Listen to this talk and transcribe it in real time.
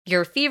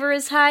Your fever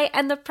is high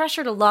and the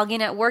pressure to log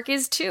in at work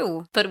is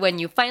too. But when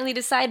you finally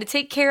decide to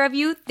take care of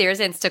you, there's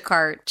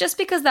Instacart. Just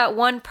because that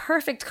one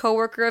perfect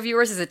coworker of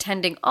yours is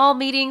attending all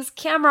meetings,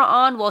 camera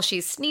on while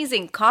she's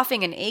sneezing,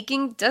 coughing, and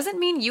aching, doesn't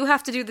mean you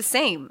have to do the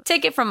same.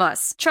 Take it from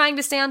us. Trying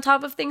to stay on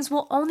top of things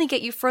will only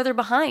get you further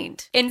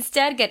behind.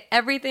 Instead, get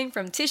everything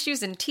from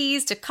tissues and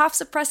teas to cough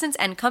suppressants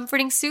and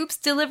comforting soups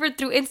delivered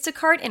through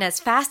Instacart in as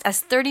fast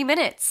as 30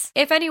 minutes.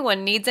 If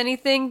anyone needs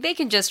anything, they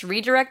can just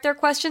redirect their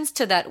questions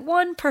to that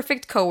one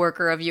perfect coworker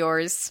of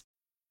yours.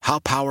 How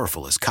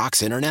powerful is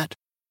Cox Internet?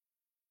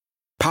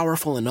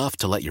 Powerful enough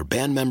to let your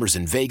band members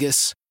in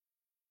Vegas,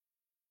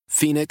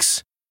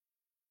 Phoenix,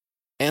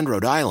 and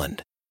Rhode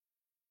Island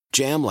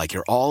jam like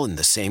you're all in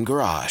the same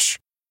garage.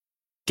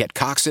 Get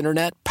Cox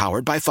Internet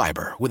powered by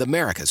fiber with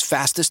America's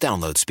fastest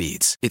download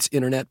speeds. It's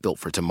internet built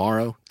for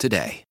tomorrow,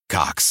 today.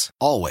 Cox,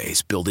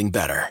 always building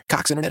better.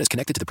 Cox Internet is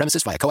connected to the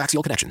premises via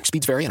coaxial connection.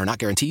 Speeds vary and are not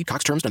guaranteed.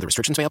 Cox terms and other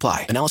restrictions may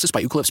apply. Analysis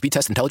by Ookla Speed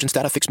Test Intelligence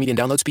Data. Fixed median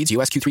download speeds.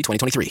 US Q3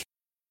 2023.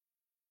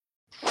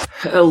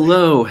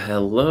 Hello,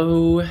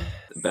 the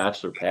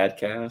Bachelor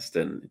podcast,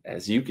 and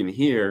as you can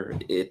hear,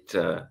 it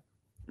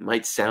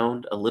might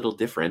sound a little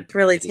different. It's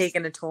really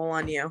taken a toll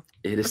on you.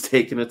 It has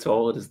taken a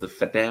toll. It is the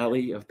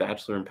finale of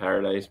Bachelor in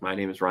Paradise. My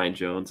name is Ryan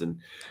Jones, and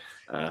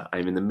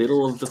I'm in the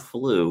middle of the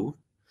flu,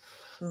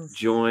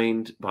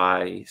 joined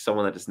by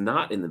someone that is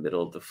not in the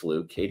middle of the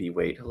flu, Katie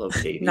Wade. Hello,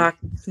 Katie.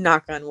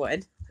 Knock on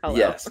wood. Hello.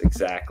 Yes,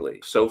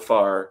 exactly. So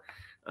far,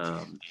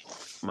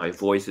 my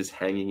voice is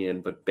hanging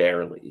in, but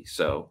barely.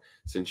 So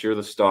since you're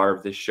the star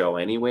of this show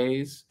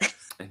anyways,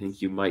 I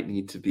think you might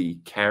need to be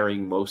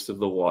carrying most of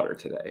the water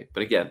today.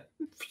 But again,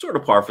 sort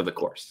of par for the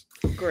course.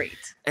 Great.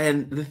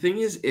 And the thing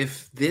is,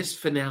 if this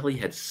finale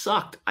had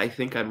sucked, I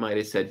think I might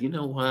have said, you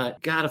know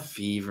what? Got a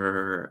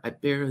fever. I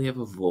barely have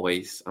a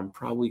voice. I'm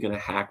probably going to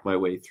hack my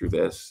way through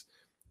this.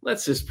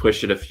 Let's just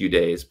push it a few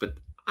days. But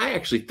I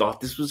actually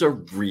thought this was a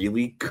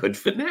really good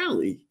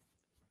finale.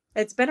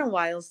 It's been a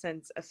while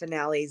since a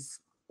finale's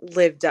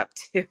lived up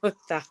to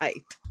the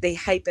hype. They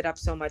hype it up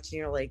so much and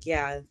you're like,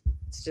 yeah,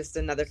 it's just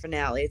another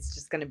finale. It's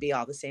just going to be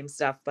all the same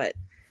stuff. But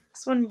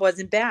this one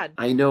wasn't bad.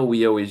 I know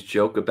we always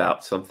joke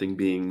about something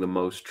being the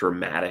most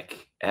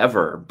dramatic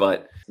ever,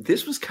 but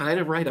this was kind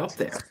of right up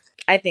there.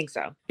 I think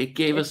so. It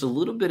gave us a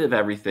little bit of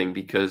everything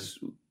because,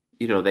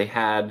 you know, they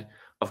had,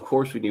 of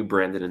course, we knew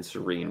Brandon and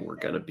Serene were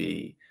going to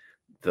be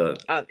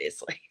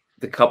obviously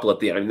the couple at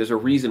the end. I mean, there's a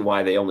reason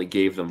why they only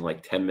gave them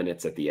like 10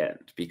 minutes at the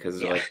end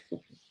because like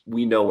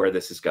we know where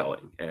this is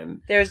going.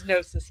 And there's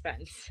no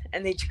suspense.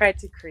 And they tried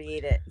to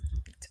create it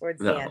towards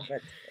the end,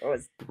 but it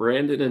was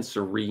Brandon and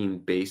Serene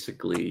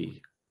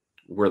basically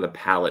were the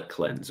palate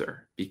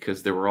cleanser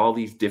because there were all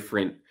these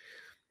different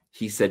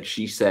he said,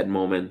 she said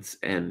moments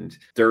and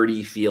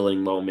dirty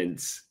feeling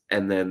moments.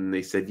 And then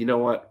they said, you know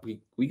what,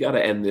 we got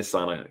to end this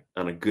on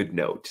a good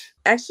note.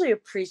 I actually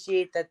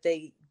appreciate that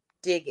they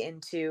dig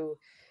into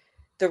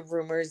the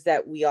rumors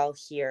that we all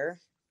hear,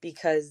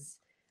 because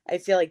I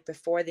feel like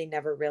before they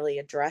never really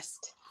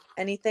addressed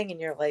anything.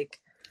 And you're like,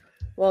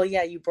 well,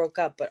 yeah, you broke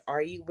up, but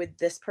are you with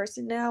this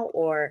person now?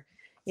 Or,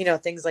 you know,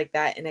 things like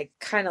that. And I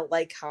kind of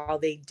like how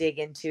they dig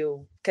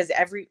into, because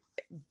everyone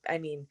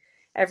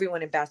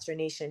in Bachelor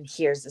Nation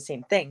hears the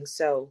same thing.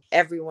 So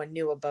everyone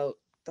knew about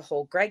the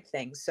whole Greg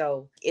thing.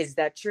 So is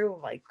that true?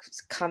 Like,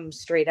 come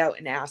straight out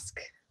and ask,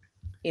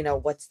 you know,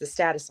 what's the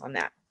status on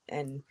that?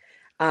 And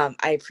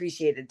I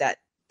appreciated that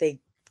they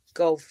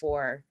go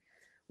for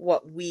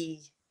what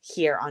we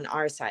hear on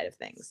our side of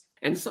things.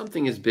 And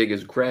something as big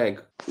as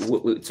Greg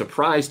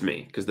surprised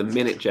me, because the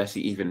minute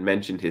Jesse even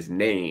mentioned his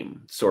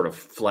name, sort of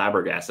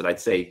flabbergasted. I'd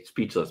say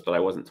speechless, but I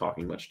wasn't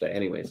talking much today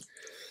anyways.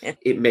 Yeah.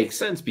 It makes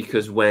sense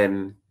because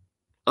when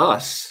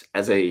us,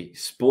 as a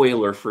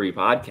spoiler-free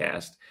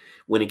podcast,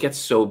 when it gets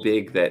so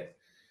big that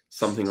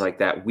something like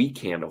that we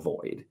can't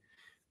avoid,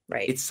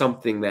 right? It's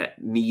something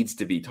that needs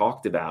to be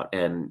talked about.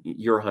 And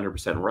you're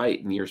 100%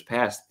 right. In years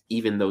past,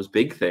 even those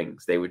big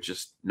things, they would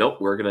just, nope,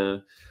 we're going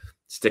to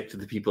stick to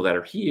the people that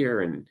are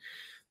here. And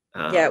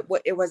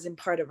it wasn't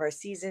part of our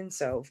season,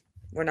 so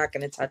we're not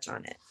going to touch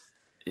on it.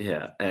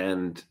 Yeah.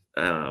 And,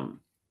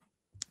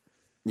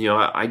 you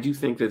know, I do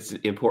think that it's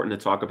important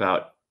to talk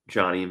about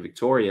Johnny and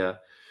Victoria,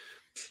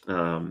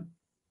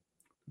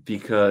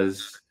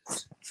 because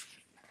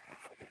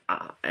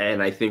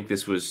and I think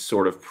this was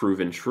sort of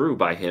proven true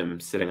by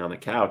him sitting on the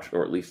couch,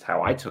 or at least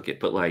how I took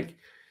it. But like,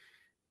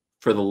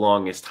 for the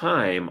longest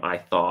time, I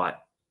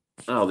thought,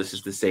 oh, this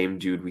is the same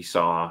dude we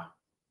saw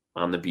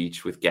on the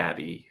beach with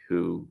Gabby,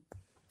 who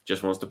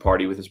just wants to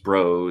party with his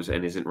bros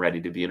and isn't ready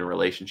to be in a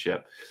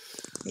relationship.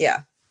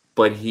 Yeah.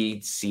 But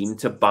he seemed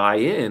to buy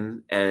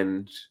in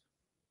and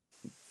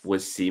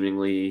was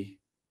seemingly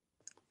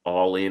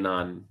all in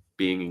on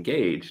being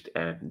engaged.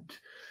 And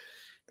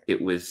it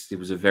was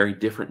a very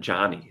different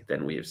Johnny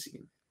than we have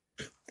seen.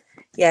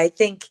 Yeah, I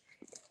think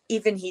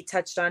even he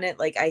touched on it.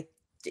 Like,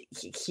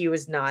 he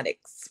was not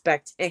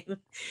expecting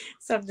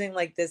something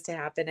like this to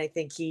happen. I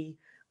think he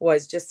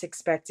was just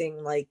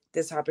expecting like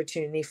this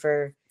opportunity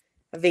for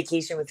a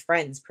vacation with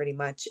friends, pretty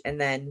much.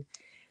 And then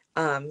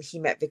he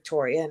met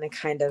Victoria, and it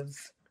kind of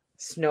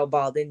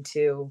snowballed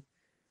into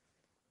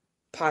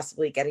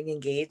possibly getting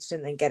engaged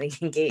and then getting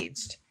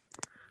engaged.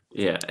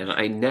 Yeah, and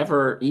I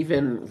never,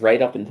 even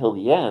right up until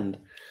the end,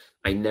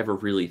 I never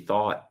really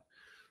thought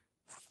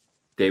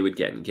they would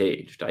get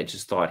engaged. I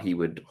just thought he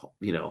would,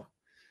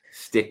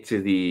 stick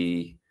to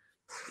the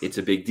it's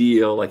a big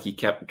deal. Like he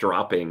kept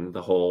dropping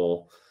the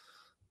whole,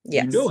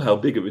 you know Yes. how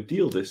big of a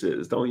deal this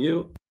is, don't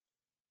you?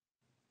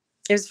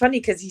 It was funny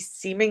because he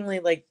seemingly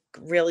like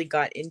really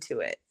got into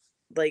it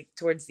like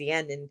towards the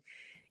end, and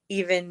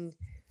even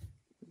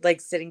like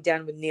sitting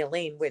down with Neil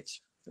Lane,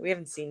 which we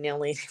haven't seen Neil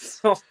Lane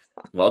so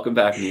Welcome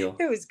back, Neil.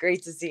 it was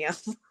great to see him.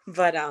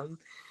 But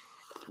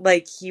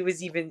like he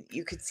was, even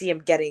you could see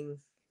him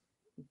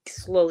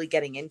slowly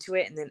getting into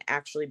it and then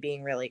actually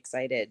being really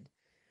excited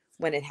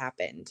when it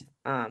happened.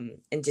 And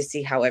to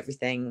see how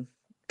everything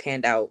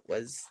panned out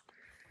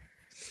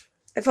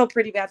I felt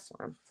pretty bad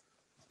for him.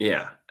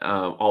 Yeah.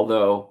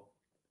 Although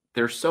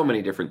there's so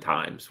many different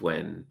times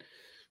when,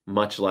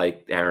 much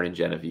like Aaron and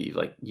Genevieve,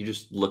 like you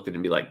just looked at it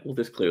and be like, well,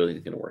 this clearly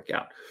is going to work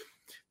out.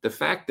 The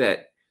fact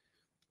that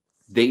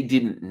they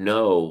didn't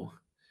know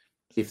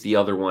if the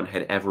other one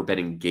had ever been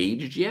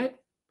engaged yet,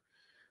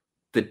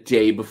 the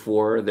day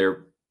before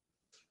they're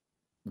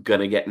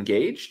gonna get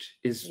engaged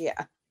is,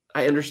 Yeah.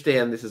 I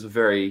understand this is a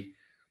very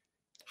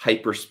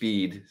hyper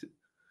speed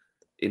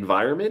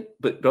environment,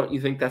 but don't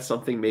you think that's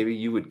something maybe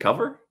you would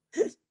cover?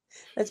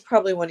 That's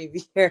probably one of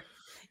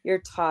your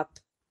top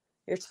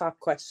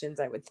questions,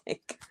 I would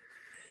think.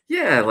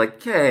 Yeah,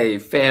 like, hey,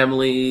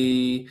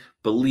 family,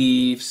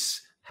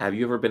 beliefs, have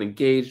you ever been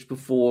engaged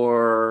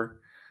before?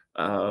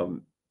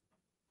 And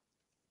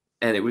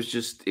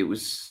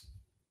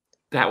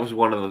that was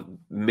one of the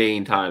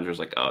main times where it's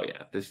like, oh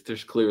yeah,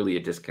 there's clearly a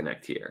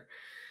disconnect here.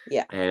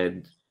 Yeah.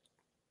 And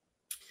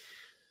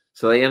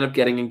so they end up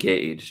getting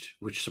engaged,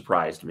 which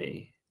surprised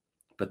me.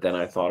 But then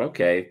I thought,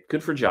 okay,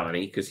 good for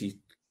Johnny, because he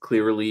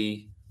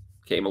clearly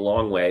came a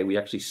long way. We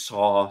actually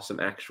saw some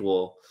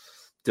actual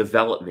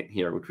development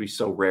here, which we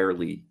so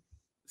rarely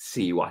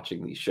see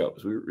watching these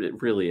shows.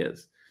 It really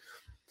is.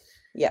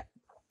 Yeah.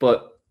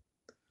 But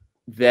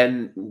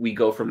then we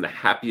go from the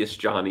happiest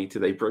Johnny to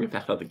they bring him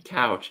back on the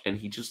couch, and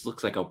he just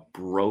looks like a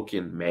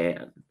broken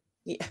man.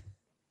 Yeah.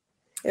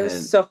 That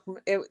was tough.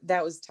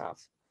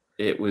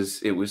 It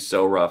was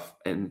so rough.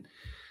 And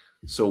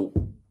so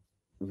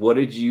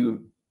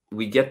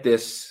we get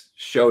this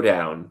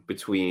showdown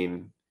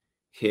between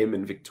him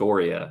and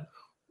Victoria.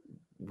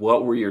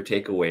 What were your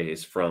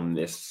takeaways from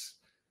this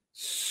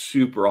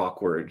super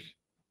awkward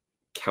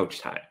couch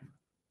time?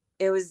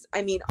 It was,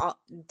 I mean, all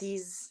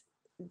these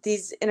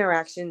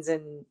interactions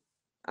and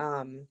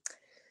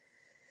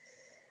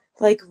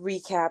like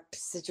recap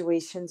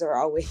situations are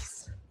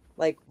always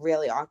like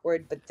really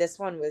awkward, but this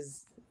one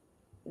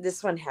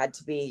had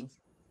to be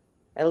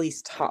at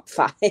least top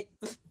 5.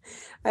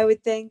 I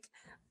would think.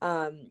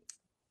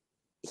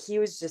 He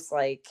was just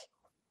like,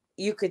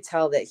 you could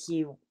tell that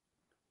he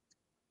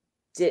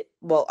did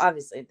well.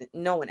 Obviously,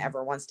 no one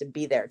ever wants to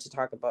be there to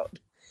talk about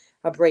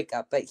a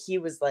breakup, but he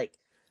was like,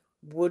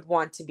 would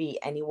want to be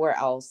anywhere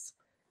else.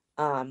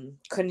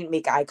 Couldn't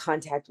make eye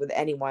contact with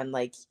anyone.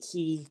 Like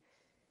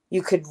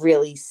you could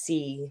really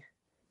see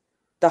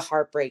the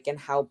heartbreak and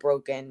how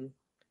broken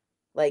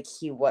like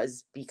he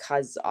was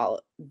because all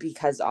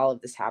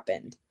of this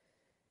happened.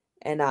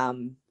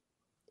 And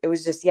it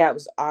was just, yeah, it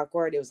was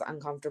awkward, it was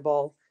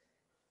uncomfortable,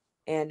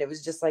 and it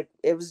was just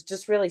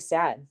really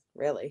sad,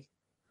 really.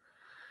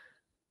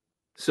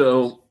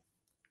 So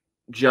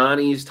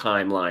Johnny's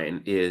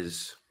timeline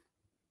is,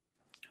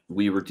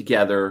 we were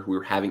together, we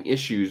were having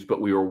issues,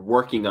 but we were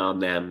working on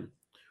them.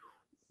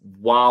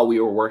 While we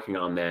were working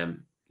on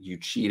them, you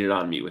cheated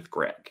on me with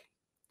Greg.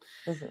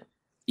 Mm-hmm.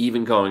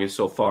 Even going as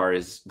so far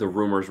as the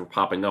rumors were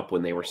popping up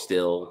when they were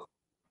still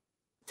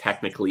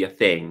technically a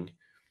thing.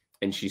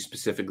 And she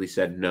specifically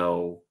said,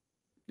 no,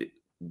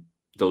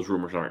 those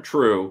rumors aren't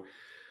true.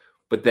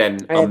 But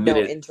then I have no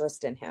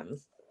interest in him.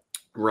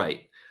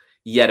 Right.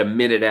 Yet a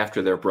minute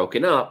after they're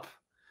broken up,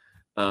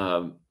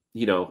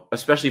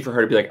 especially for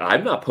her to be like,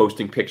 I'm not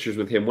posting pictures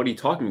with him. What are you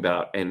talking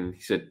about? And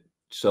he said,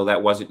 so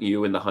that wasn't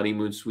you in the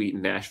honeymoon suite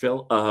in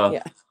Nashville?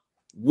 Yeah.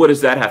 What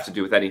does that have to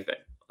do with anything?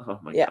 Oh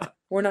my God.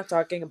 We're not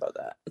talking about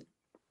that.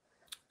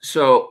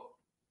 So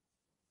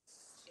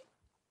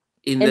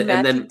and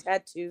then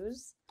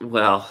tattoos.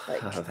 Well,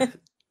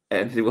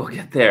 and we'll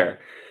get there.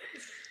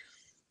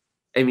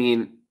 I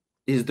mean,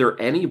 is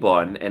there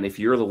anyone, and if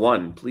you're the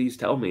one, please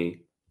tell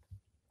me,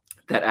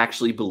 that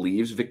actually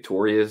believes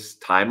Victoria's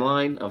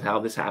timeline of how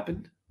this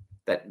happened?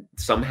 That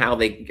somehow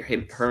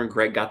her and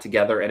Greg got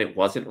together and it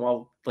wasn't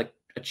like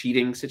a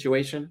cheating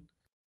situation?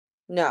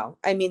 No,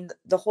 I mean,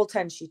 the whole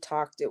time she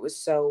talked, it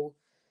was so,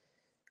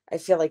 I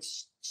feel like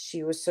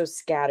she was so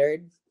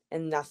scattered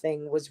and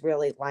nothing was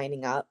really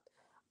lining up.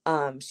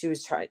 She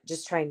was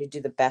trying to do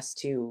the best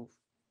to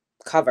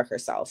cover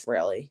herself,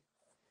 really,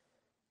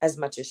 as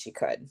much as she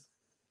could.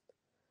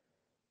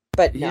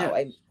 But no,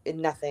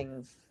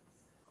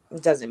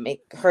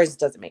 hers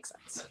doesn't make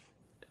sense.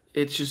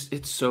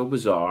 It's so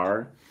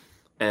bizarre.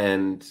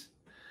 And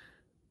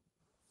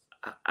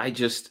I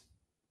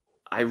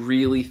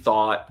really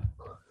thought,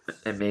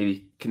 and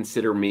maybe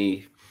consider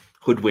me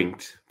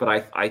hoodwinked,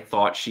 but I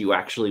thought she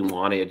actually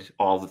wanted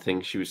all the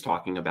things she was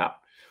talking about.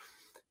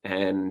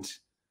 And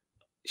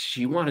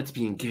she wanted to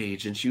be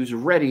engaged and she was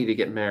ready to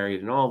get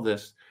married and all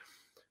this.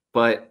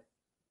 But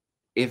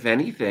if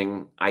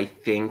anything, I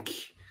think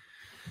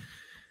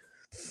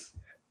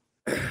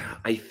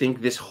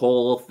this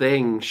whole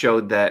thing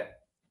showed that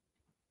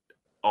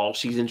all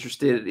she's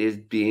interested in is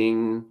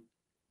being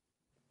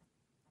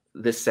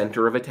the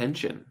center of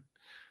attention.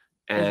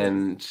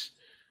 And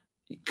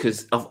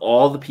because of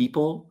all the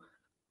people,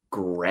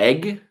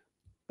 Greg.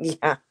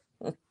 Yeah.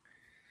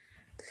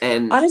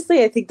 And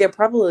honestly, I think they're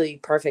probably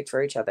perfect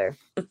for each other.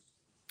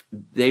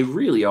 They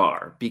really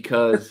are,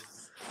 because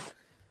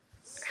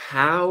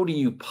how do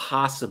you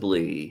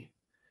possibly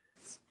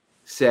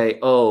say,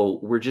 oh,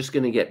 we're just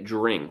going to get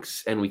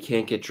drinks and we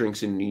can't get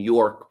drinks in New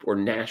York or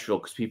Nashville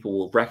because people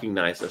will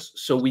recognize us,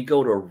 so we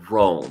go to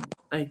Rome?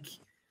 Like,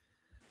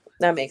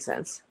 that makes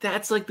sense.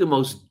 That's like the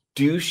most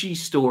douchey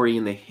story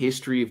in the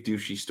history of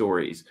douchey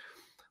stories.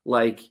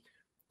 Like,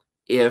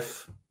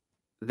 if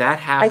that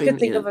happened, I could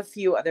think of a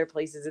few other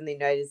places in the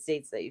United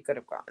States that you could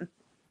have gone.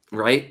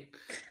 Right?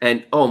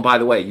 And by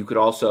the way, you could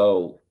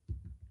also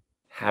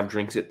have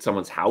drinks at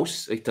someone's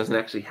house. It doesn't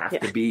actually have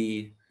to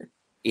be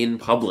in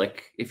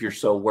public if you're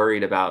so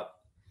worried about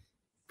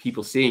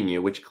people seeing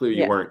you, which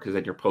clearly you weren't, because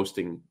then you're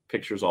posting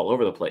pictures all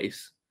over the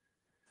place.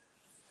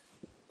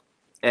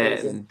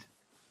 And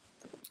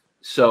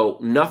so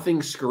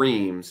nothing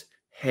screams,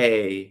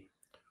 hey,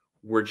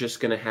 we're just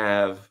going to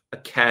have a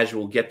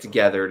casual get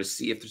together to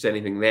see if there's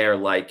anything there,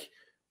 like,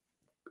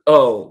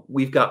 oh,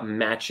 we've got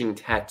matching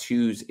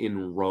tattoos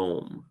in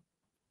Rome.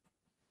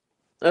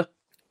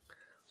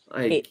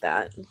 I hate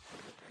that.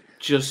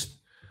 Just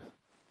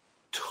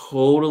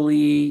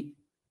totally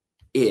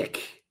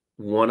ick,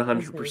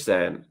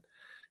 100%.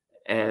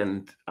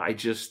 And I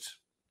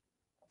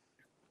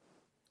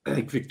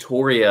think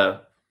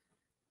Victoria,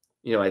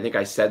 I think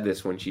I said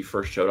this when she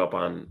first showed up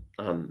on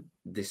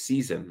this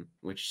season,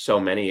 which so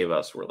many of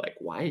us were like,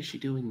 why is she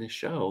doing this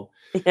show?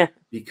 Yeah.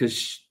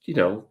 Because,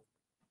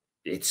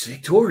 it's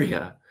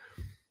Victoria.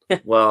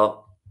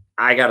 Well,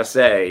 I got to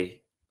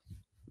say,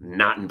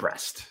 not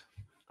impressed.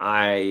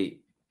 I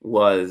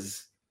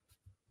was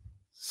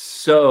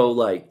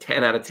so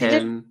 10 out of 10. She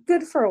did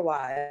good for a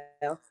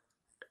while.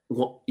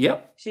 Well,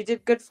 yep. She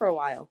did good for a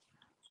while.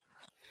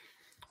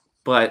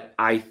 But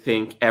I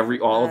think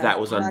all of that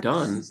was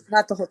undone.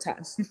 Not the whole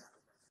time.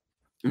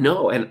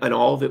 No, and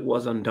all of it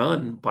was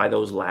undone by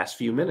those last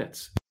few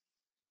minutes.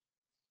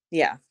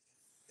 Yeah.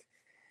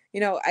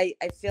 I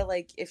feel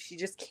like if she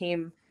just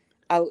came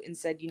out and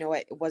said, you know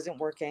what, it wasn't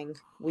working.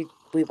 We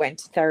went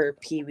to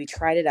therapy. We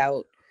tried it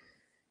out.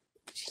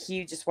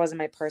 He just wasn't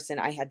my person.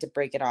 I had to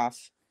break it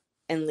off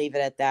and leave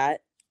it at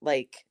that.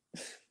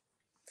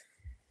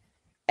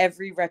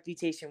 Every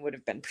reputation would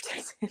have been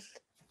protected.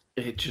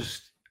 It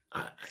just,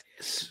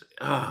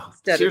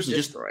 Instead seriously, of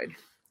destroyed.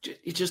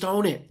 Just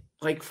own it.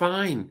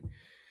 Fine.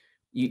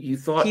 You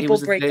thought people it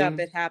was a break thing, up,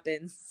 it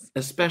happens,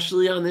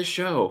 especially on this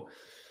show.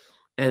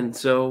 And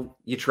so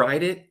you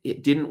tried it.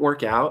 It didn't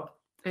work out.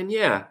 And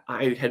yeah,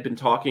 I had been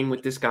talking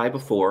with this guy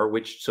before,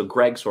 so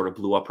Greg sort of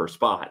blew up her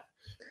spot.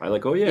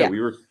 Oh yeah, we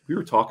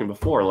were talking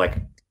before,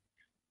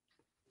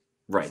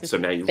 right. So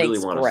now you really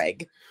want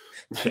Greg.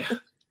 Yeah.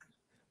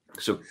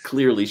 So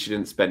clearly she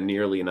didn't spend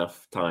nearly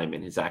enough time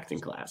in his acting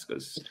class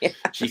because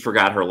she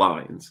forgot her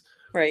lines.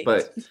 Right.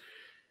 But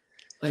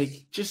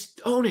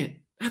just own it.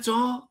 That's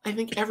all. I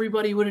think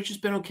everybody would have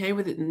just been okay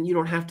with it. And you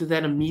don't have to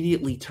then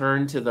immediately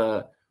turn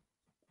to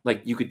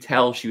you could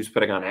tell she was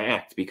putting on an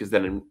act, because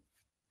then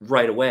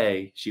right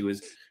away she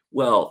was,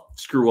 well,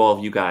 screw all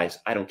of you guys.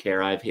 I don't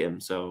care. I have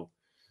him. So,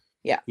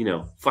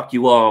 fuck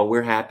you all.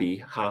 We're happy.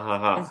 Ha, ha,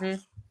 ha.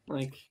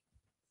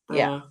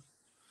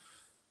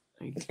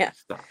 Mm-hmm.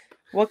 Stop.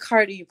 What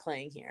card are you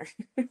playing here?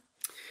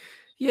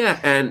 Yeah.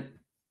 And,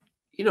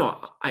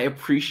 I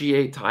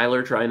appreciate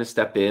Tyler trying to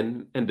step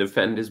in and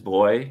defend his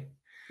boy.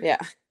 Yeah.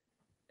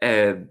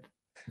 And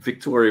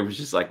Victoria was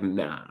just like,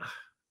 nah.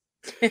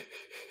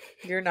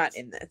 You're not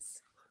in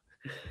this.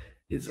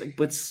 It's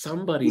but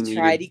somebody he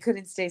tried. He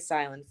couldn't stay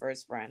silent for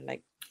his friend.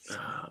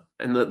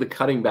 And the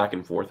cutting back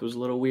and forth was a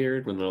little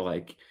weird when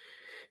they're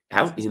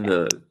out in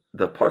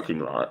the parking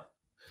lot.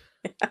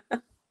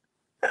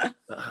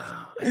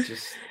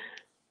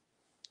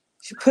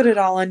 She put it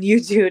all on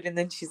you, dude, and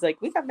then she's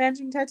like, we got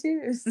matching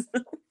tattoos.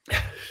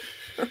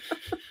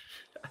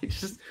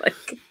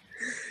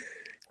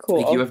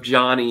 Cool. You have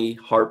Johnny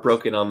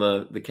heartbroken on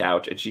the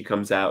couch, and she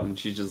comes out and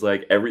she's just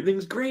like,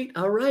 everything's great.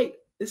 All right.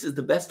 This is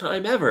the best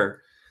time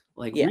ever.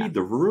 Read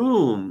the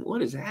room.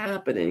 What is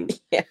happening?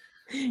 Yeah.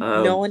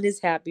 No one is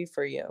happy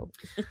for you.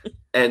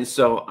 And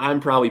so I'm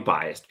probably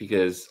biased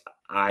because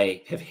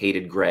I have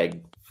hated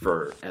Greg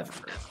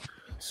forever.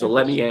 So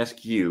let me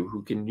ask you,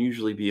 who can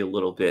usually be a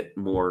little bit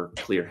more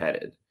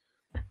clear-headed.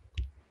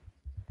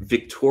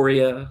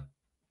 Victoria,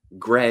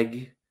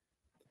 Greg,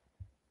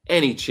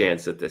 any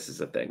chance that this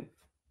is a thing?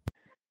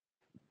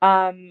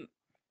 I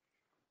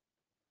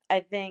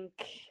think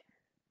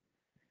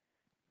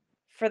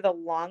for the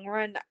long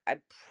run, I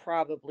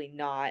probably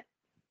not.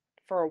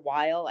 For a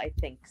while, I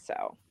think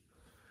so.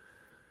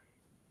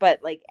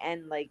 But like,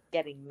 and like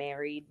getting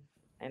married,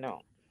 I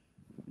don't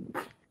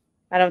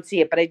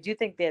see it. But I do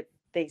think that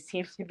they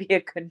seem to be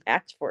a good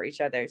match for each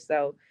other.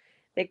 So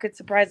they could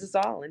surprise us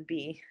all and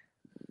be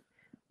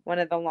one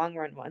of the long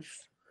run ones.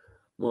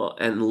 Well,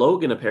 and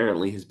Logan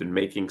apparently has been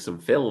making some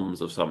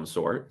films of some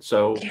sort.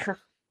 So Yeah,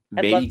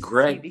 I'd maybe love to see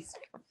Greg, these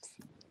films.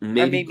 Or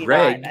maybe maybe not. I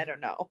Greg,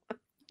 don't know.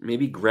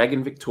 maybe Greg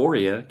and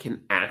Victoria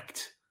can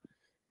act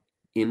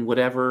in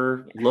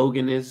whatever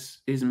Logan is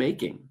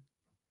making.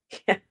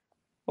 Yeah.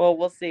 Well,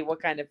 we'll see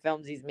what kind of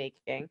films he's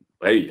making.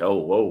 Hey, oh,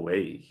 whoa,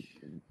 hey.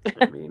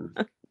 I mean,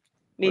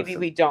 Maybe listen,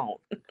 we don't.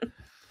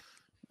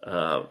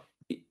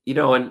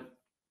 and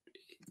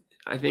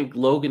I think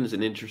Logan is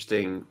an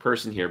interesting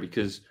person here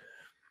because,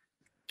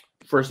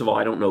 first of all,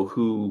 I don't know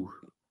who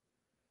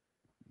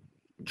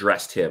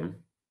dressed him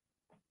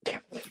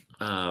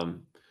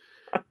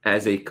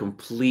as a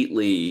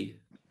completely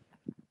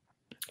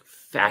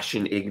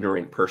fashion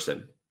ignorant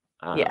person.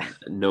 Yeah.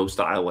 No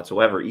style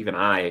whatsoever. Even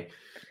I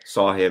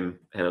saw him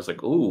and I was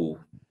like, ooh,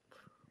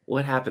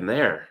 what happened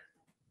there?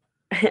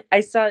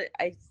 I saw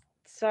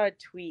a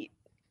tweet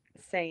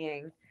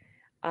saying,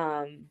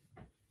 or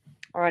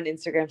on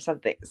Instagram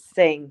something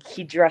saying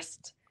he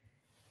dressed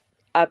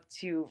up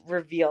to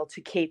reveal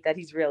to Kate that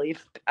he's really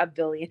a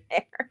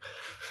billionaire,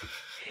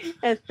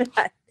 and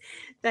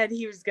that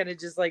he was gonna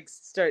just like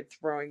start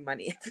throwing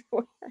money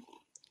everywhere.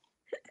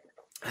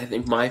 I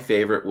think my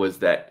favorite was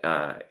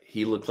that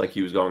he looked like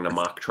he was going to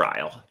mock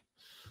trial.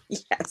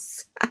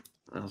 Yes.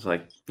 I was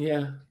like,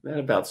 yeah, that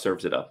about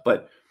serves it up.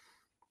 But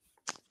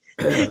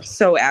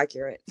so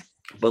accurate.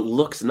 But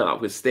looks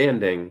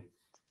notwithstanding,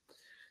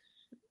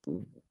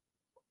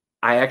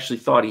 I actually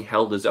thought he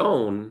held his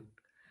own,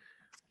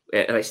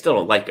 and I still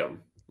don't like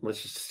him.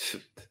 Let's just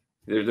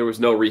there was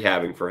no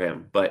rehabbing for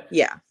him, but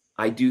yeah,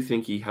 I do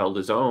think he held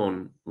his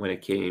own when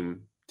it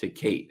came to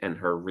Kate and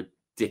her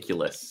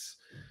ridiculous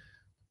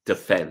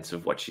defense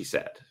of what she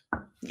said.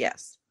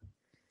 Yes.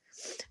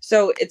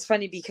 So it's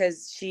funny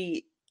because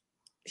she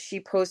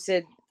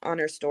posted on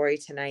her story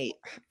tonight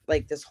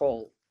like this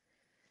whole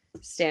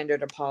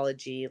standard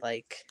apology,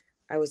 like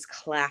I was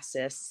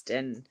classist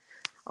and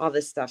all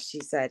this stuff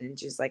she said, and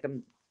she's like,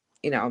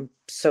 I'm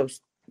so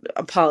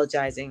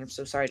apologizing. I'm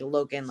so sorry to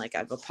Logan. Like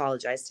I've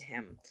apologized to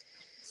him.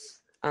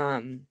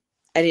 I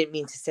didn't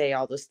mean to say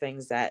all those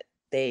things that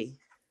they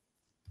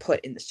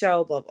put in the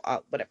show, blah, blah,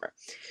 whatever.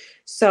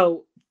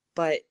 So,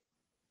 but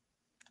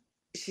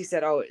she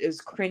said, oh, it was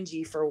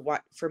cringy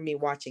for me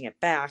watching it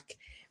back.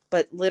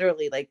 But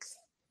literally like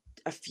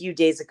a few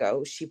days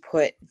ago, she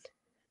put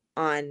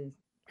on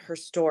her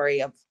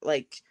story of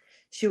like,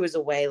 she was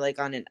away like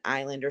on an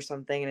island or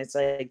something. And it's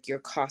like, your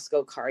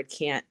Costco card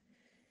can't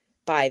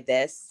buy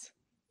this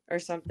or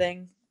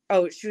something.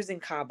 Oh, she was in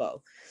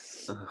Cabo.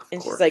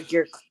 And she's like,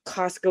 your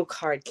Costco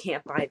card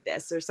can't buy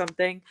this or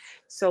something.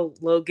 So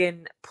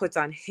Logan puts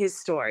on his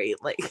story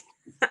like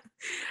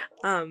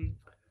a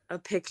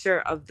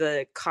picture of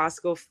the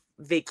Costco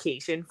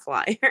vacation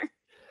flyer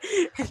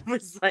and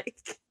was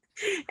like,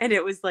 and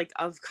it was like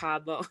of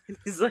Cabo. And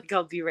he's like,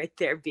 I'll be right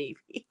there,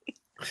 baby.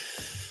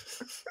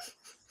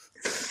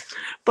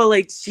 But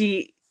like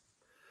she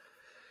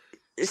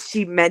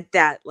meant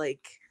that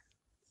like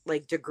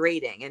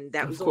degrading, and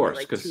that was only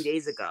like 2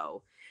 days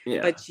ago.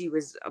 Yeah. But she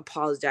was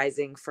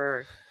apologizing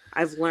for,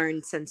 I've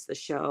learned since the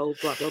show,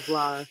 blah blah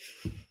blah.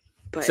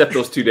 But except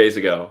those 2 days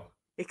ago.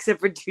 Except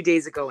for 2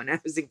 days ago when I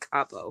was in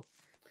Cabo.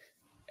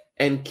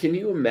 And can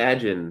you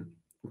imagine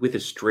with a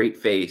straight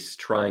face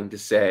trying to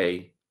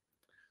say,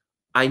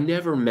 I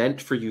never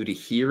meant for you to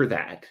hear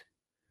that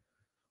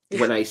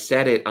when I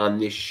said it on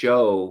this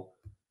show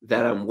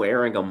that I'm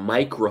wearing a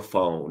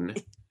microphone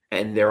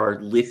and there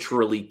are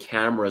literally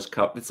cameras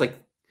cut. It's like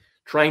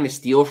trying to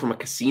steal from a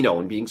casino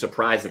and being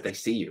surprised that they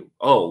see you.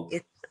 Oh,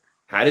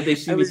 how did they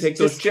see me take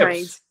those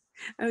chips?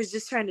 I was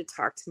just trying to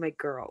talk to my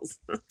girls.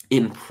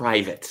 In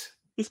private.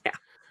 Yeah.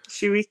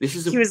 He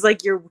was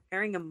like, you're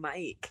wearing a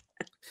mic.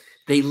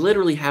 They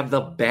literally have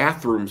the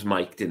bathrooms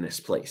mic'd in this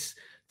place.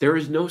 There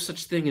is no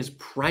such thing as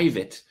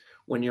private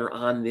when you're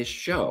on this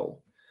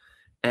show.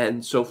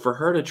 And so for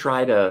her to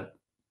try to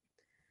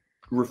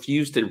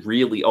refuse to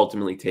really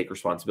ultimately take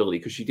responsibility,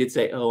 because she did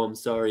say, oh, I'm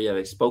sorry,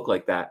 I spoke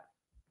like that.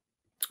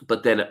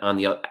 But then on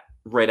the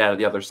right out of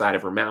the other side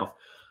of her mouth,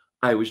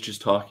 I was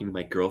just talking to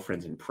my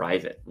girlfriends in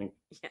private.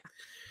 Yeah.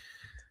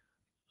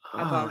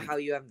 About how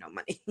you have no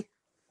money.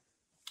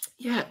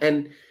 Yeah,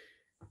 and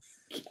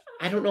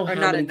I don't know or how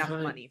not many enough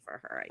money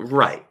for her.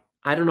 Right.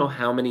 I don't know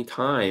how many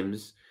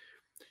times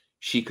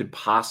she could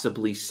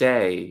possibly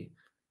say,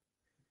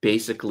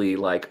 basically,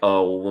 like,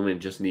 "Oh, a woman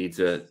just needs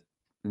a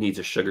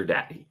sugar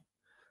daddy."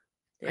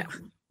 Yeah.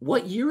 Like,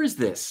 what year is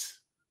this?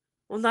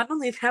 Well, not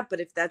only that, but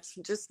if that's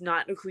just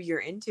not who you're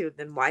into,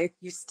 then why are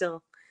you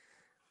still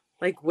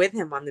like with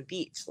him on the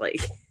beach?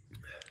 Like,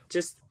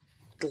 just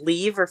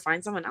leave or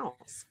find someone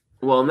else.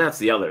 Well, and that's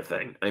the other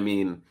thing. I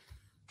mean,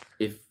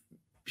 if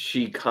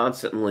she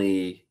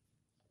constantly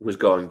was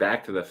going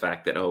back to the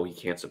fact that, oh, he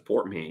can't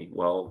support me.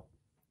 Well,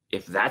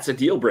 if that's a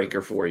deal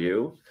breaker for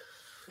you,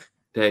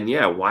 then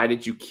yeah, why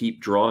did you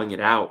keep drawing it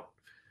out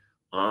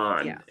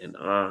on and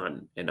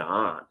on and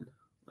on?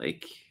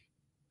 Like,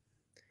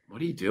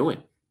 what are you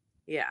doing?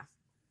 Yeah.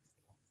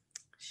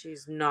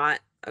 She's not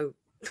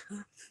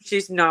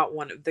she's not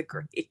one of the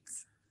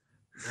greats.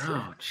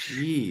 No,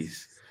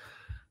 jeez.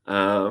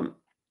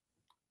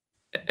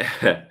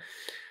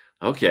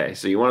 Okay,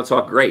 so you want to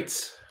talk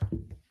greats?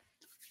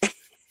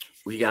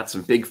 We got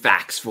some big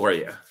facts for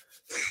you.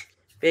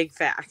 Big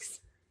facts.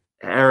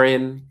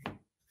 Aaron,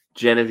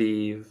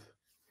 Genevieve,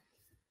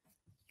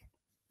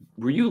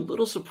 were you a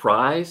little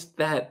surprised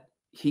that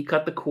he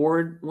cut the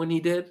cord when he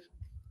did?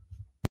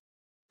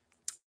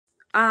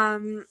 I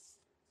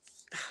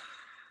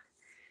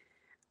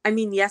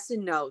mean, yes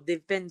and no.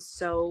 They've been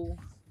so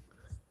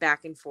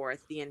back and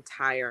forth the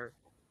entire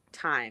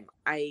time.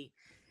 I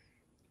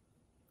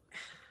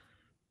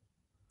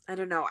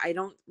don't know. I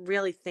don't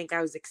really think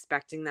I was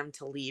expecting them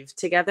to leave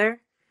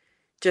together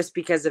just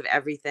because of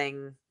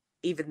everything,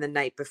 even the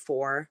night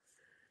before,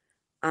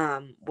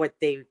 what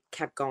they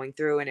kept going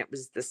through. And it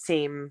was the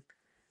same,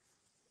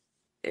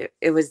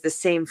 it was the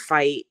same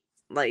fight,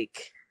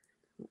 like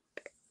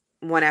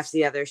one after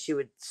the other, she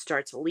would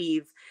start to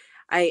leave.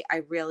 I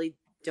really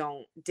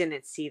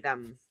didn't see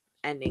them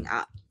ending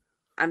up.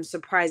 I'm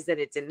surprised that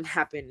it didn't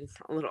happen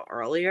a little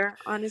earlier,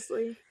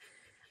 honestly.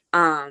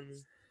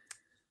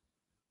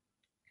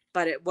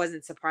 But it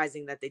wasn't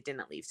surprising that they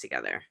didn't leave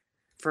together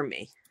for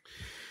me.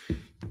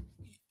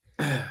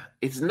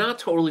 It's not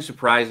totally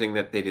surprising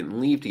that they didn't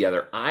leave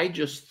together. I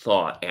just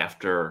thought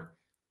after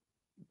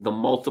the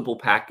multiple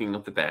packing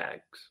of the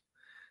bags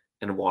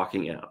and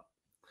walking out,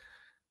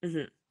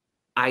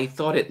 I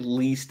thought at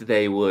least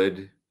they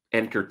would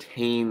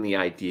entertain the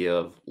idea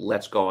of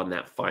let's go on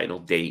that final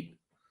date.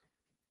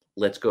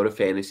 Let's go to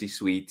Fantasy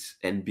Suites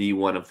and be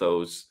one of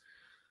those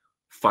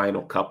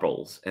final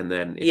couples. And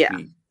then if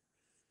we,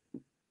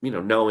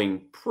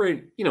 knowing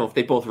pretty, if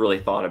they both really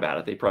thought about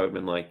it, they probably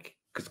been like,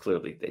 because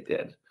clearly they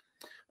did.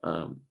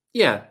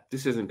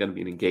 This isn't going to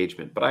be an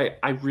engagement. But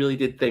I really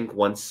did think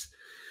once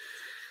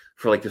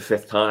for like the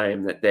fifth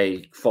time that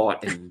they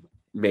fought and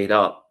made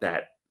up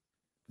that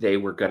they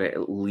were going to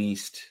at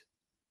least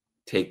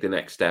take the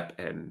next step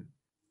and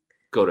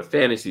go to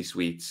Fantasy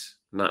Suites,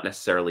 not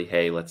necessarily,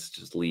 hey, let's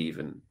just leave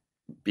and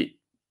be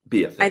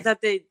a thing. I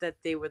thought that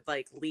they would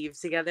like leave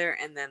together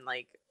and then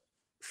like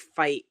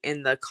fight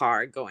in the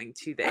car going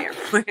to the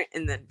airport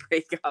and then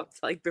break up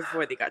like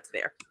before they got to the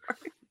airport.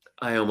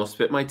 I almost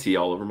spit my tea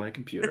all over my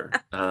computer.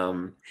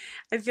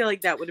 I feel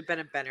like that would have been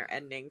a better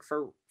ending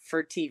for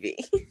TV.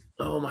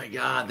 Oh my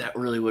God, that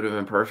really would have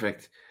been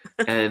perfect.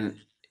 And,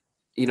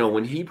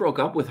 when he broke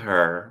up with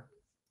her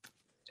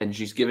and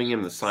she's giving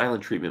him the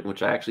silent treatment,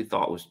 which I actually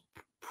thought was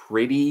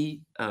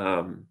pretty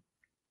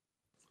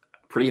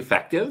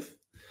effective.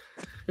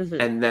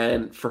 And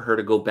then for her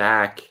to go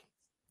back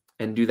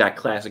and do that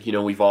classic,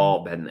 we've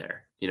all been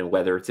there,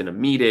 whether it's in a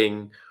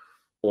meeting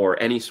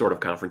or any sort of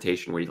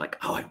confrontation where you're like,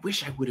 oh, I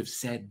wish I would have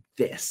said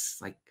this.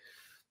 Like,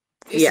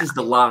 this is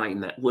the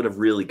line that would have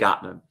really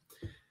gotten him.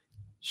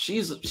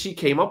 She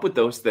came up with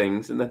those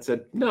things and then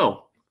said,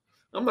 no,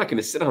 I'm not going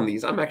to sit on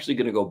these. I'm actually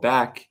going to go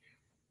back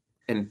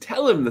and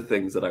tell him the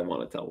things that I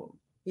want to tell him.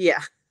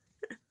 Yeah.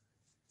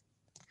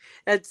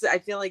 I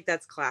feel like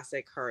that's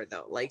classic her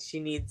though. Like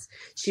she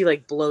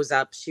like blows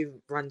up, she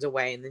runs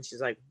away, and then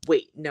she's like,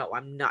 wait, no,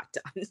 I'm not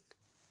done.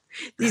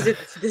 This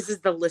is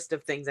the list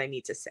of things I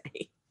need to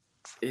say.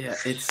 Yeah,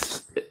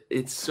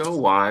 it's so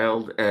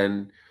wild.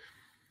 And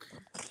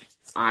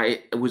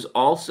I was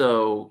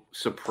also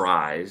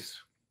surprised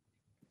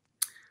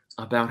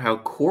about how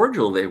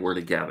cordial they were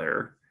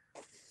together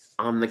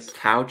on the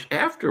couch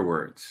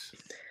afterwards.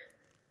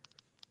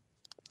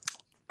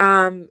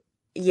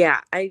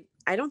 Yeah,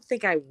 I don't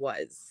think I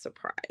was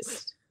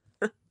surprised.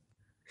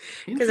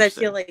 Because I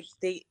feel like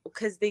they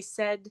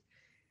said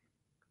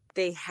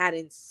they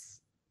hadn't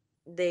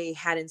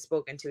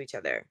spoken to each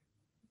other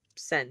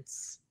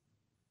since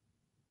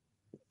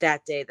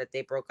that day that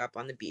they broke up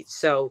on the beach.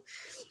 So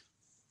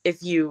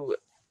if you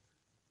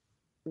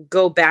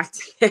go back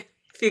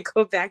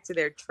to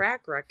their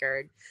track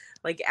record,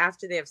 like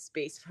after they have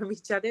space from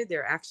each other,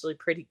 they're actually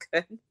pretty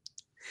good.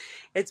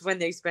 It's when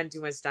they spend too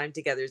much time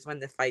together is when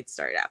the fights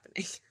start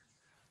happening.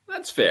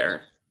 That's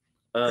fair.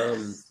 But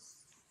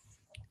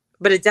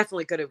it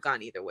definitely could have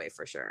gone either way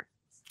for sure.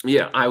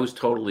 Yeah, I was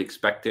totally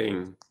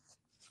expecting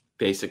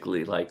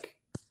basically like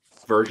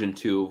version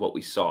 2 of what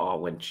we saw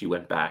when she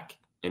went back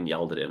and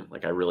yelled at him.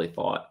 Like I really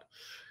thought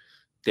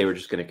they were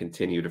just going to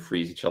continue to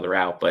freeze each other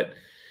out. But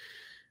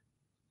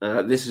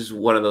this is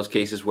one of those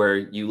cases where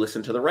you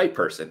listen to the right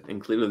person.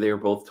 And clearly they were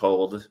both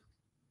told,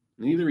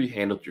 neither of you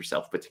handled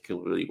yourself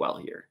particularly well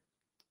here.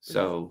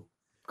 So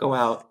go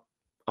out,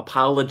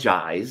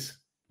 apologize,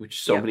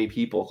 which so many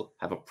people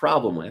have a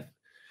problem with.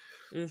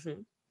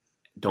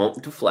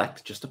 Don't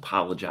deflect, just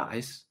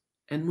apologize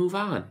and move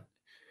on.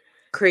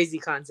 Crazy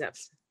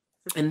concepts.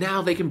 And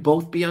now they can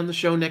both be on the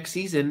show next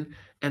season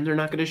and they're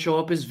not going to show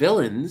up as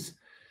villains.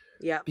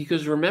 Yeah.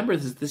 Because remember,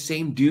 this is the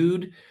same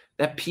dude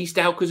that pieced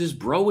out because his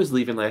bro was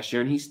leaving last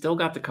year and he still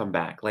got to come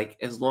back. Like,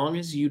 as long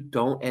as you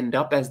don't end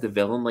up as the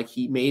villain, like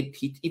he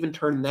even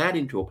turned that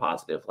into a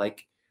positive.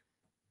 Like,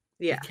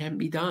 yeah, it can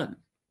be done.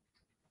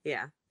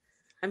 Yeah.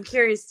 I'm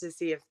curious to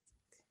see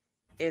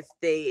if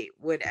they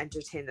would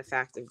entertain the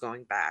fact of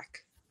going back.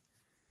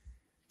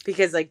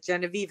 Because like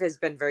Genevieve has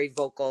been very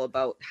vocal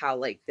about how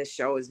like the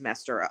show has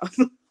messed her up.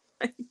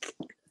 Like,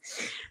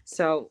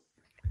 so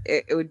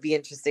it would be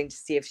interesting to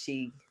see if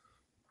she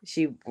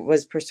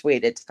was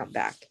persuaded to come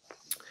back.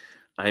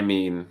 I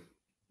mean,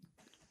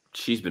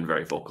 she's been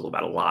very vocal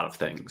about a lot of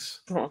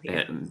things. Oh, yeah.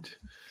 And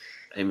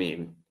I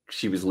mean,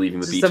 she was leaving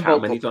the Just beach a how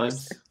vocal many person.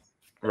 times?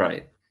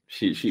 Right.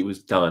 She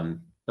was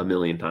done a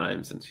million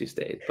times and she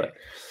stayed. But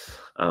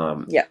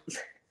yeah.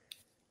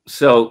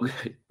 So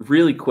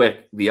really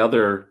quick, the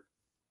other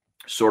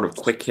sort of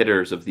quick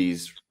hitters of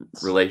these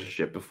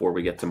relationship before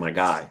we get to my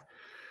guy.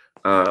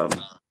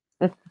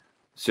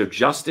 So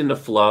Justin to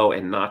Flo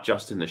and not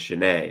Justin to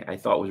Shanae, I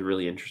thought was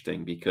really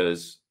interesting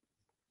because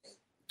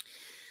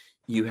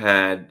you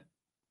had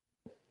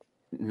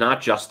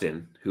not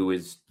Justin, who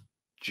is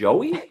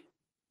Joey,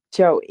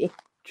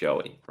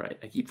 right?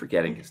 I keep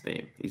forgetting his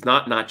name. He's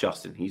not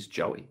Justin. He's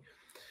Joey.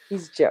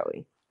 He's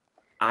Joey.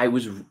 I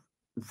was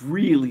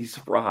really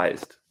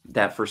surprised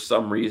that for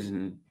some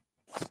reason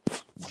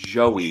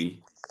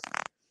Joey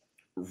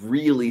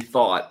really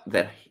thought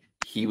that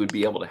he would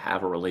be able to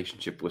have a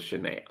relationship with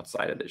Shanae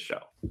outside of this show.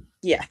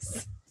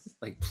 Yes.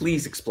 Like,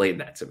 please explain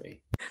that to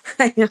me.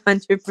 I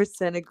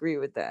 100% agree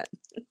with that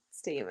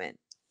statement.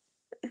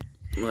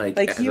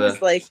 Like he was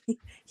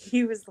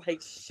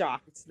like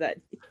shocked that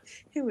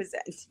it was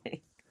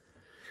ending.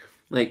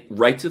 Like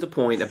right to the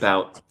point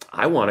about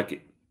I want to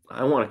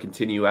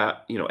continue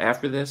out,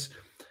 after this.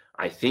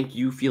 I think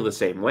you feel the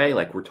same way.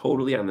 Like we're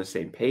totally on the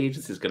same page.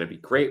 This is going to be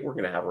great. We're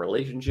going to have a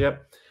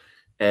relationship.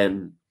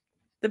 And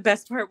the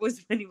best part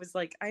was when he was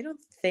like, I don't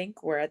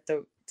think we're at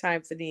the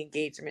time for the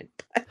engagement.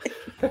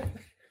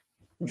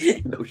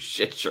 No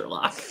shit,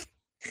 Sherlock.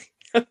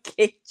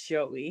 Okay,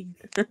 Joey.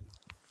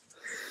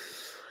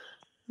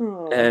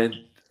 And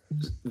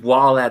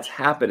while that's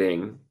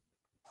happening,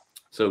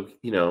 so,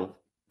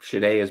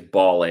 Shanae is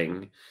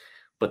bawling,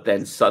 but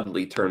then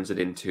suddenly turns it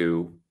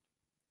into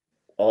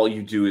all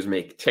you do is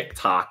make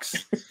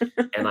TikToks.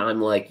 And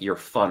I'm like your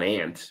fun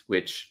aunt,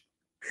 which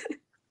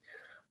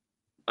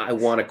I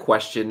want to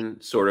question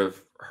sort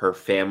of her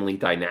family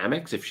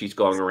dynamics if she's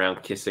going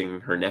around kissing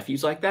her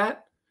nephews like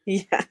that.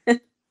 Yeah.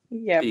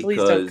 Yeah, please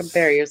don't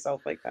compare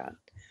yourself like that.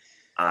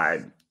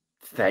 I'm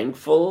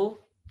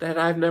thankful that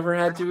I've never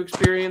had to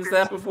experience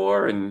that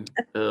before. And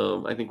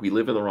I think we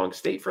live in the wrong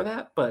state for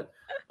that, but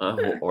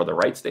or the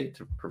right state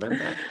to prevent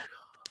that.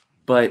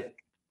 But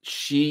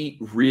she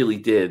really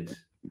did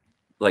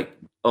like,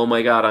 oh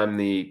my God, I'm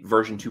the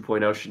version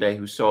 2.0 Shanae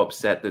who's so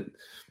upset that,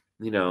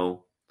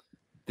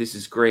 this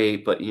is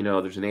great, but,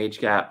 there's an age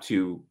gap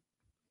to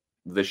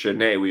the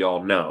Shanae we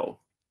all know.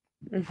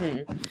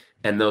 Mm-hmm.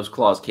 And those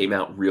claws came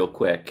out real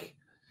quick.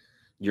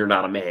 You're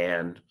not a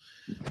man.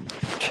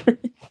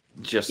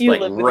 Just you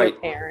like live with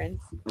your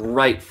parents.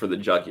 Right for the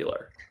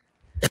jugular.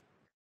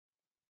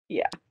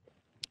 Yeah.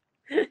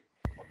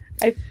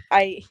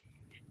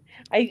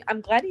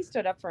 I'm glad he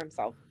stood up for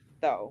himself,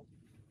 though.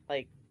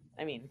 Like,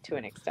 I mean, to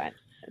an extent.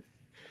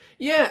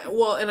 Yeah,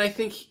 well, and I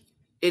think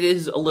it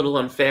is a little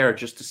unfair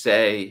just to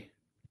say,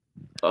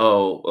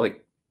 oh,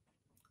 like,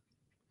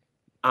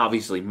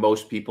 obviously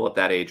most people at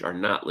that age are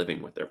not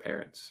living with their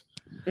parents.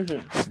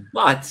 Mm-hmm.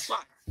 But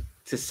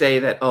to say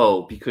that,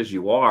 oh, because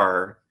you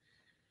are,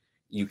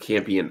 you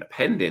can't be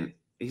independent.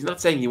 He's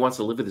not saying he wants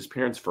to live with his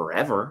parents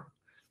forever.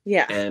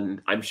 Yeah.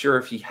 And I'm sure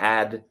if he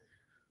had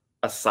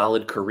a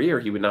solid career,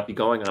 he would not be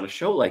going on a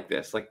show like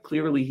this. Like,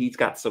 clearly he's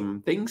got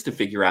some things to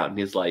figure out in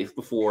his life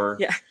before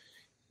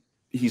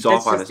he's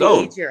off on his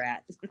own. Age you're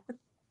at.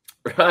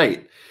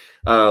 Right.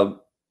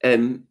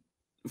 And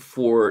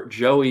for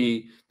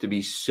Joey to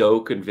be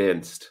so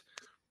convinced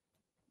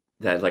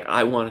that, like,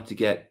 I wanted to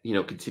get,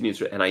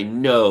 continuous, and I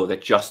know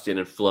that Justin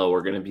and Flo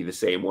are going to be the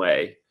same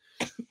way.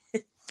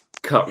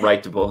 Cut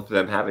right to both of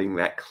them having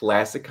that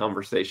classic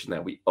conversation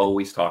that we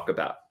always talk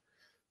about.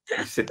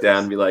 You sit down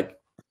and be like,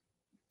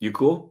 you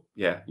cool?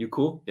 Yeah. You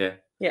cool? Yeah.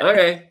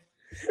 Okay.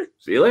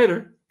 See you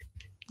later.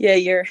 Yeah,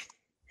 your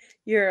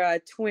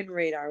twin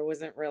radar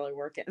wasn't really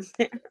working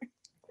there.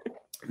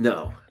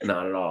 No,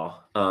 not at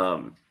all.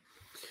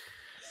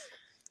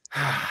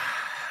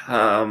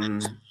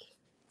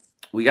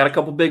 We got a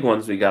couple big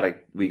ones we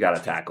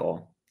gotta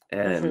tackle,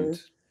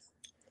 and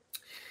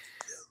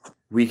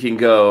we can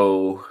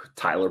go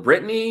Tyler,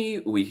 Brittany.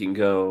 We can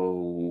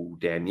go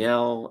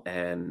Danielle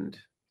and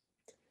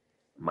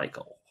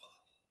Michael.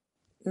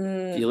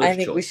 I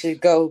think we should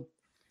go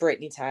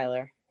Brittany,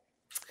 Tyler.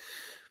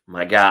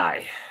 My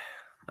guy.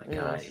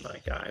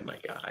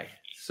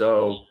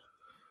 So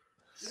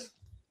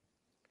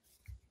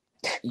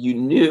you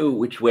knew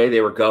which way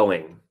they were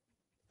going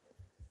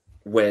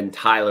when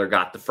Tyler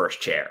got the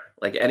first chair.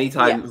 Like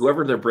anytime,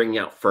 whoever they're bringing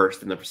out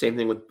first, and the same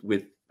thing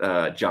with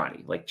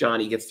Johnny. Like,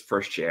 Johnny gets the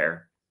first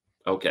chair.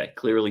 Okay,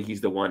 clearly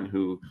he's the one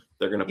who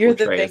they're going to You're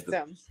the portray as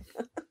victim.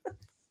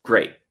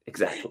 Great,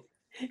 exactly.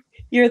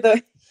 You're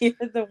the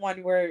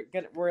one we're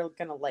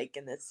gonna like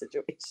in this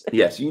situation.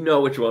 Yes, you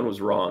know which one was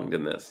wronged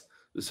in this.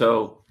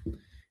 So,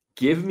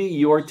 give me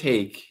your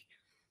take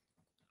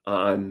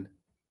on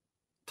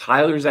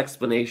Tyler's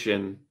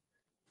explanation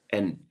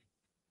and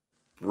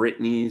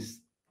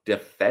Brittany's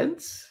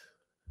defense.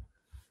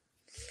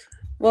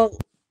 Well,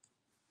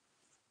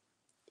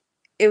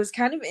 it was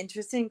kind of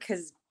interesting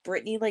because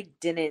Brittany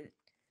didn't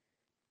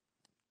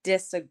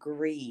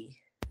disagree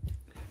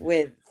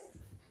with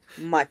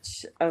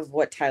much of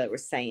what Tyler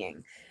was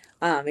saying,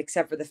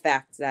 except for the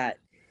fact that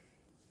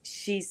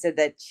she said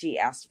that she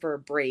asked for a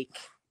break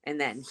and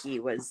then he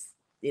was,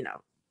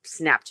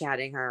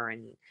 Snapchatting her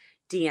and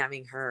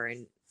DMing her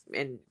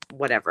and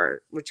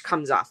whatever, which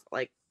comes off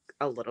like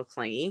a little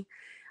clingy.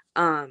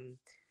 But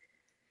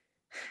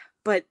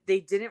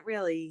they didn't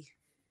really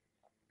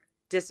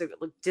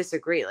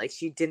disagree. Like,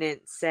 she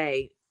didn't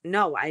say,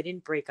 no, I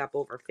didn't break up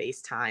over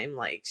FaceTime.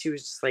 Like, she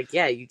was just like,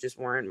 yeah, you just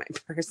weren't my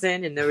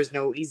person, and there was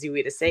no easy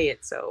way to say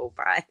it, so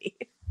bye.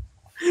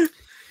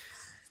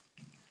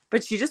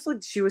 But she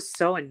was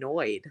so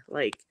annoyed.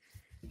 Like,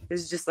 it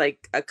was just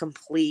like a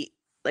complete,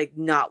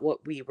 not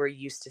what we were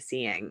used to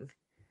seeing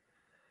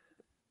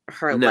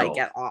her like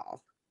at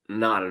all.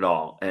 Not at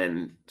all.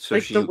 And so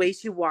the way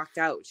she walked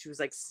out, she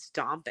was like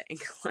stomping.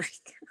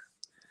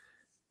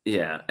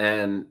 Yeah,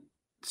 and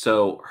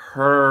so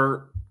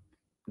her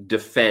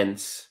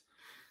defense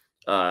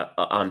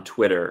on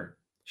Twitter,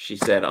 she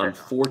said,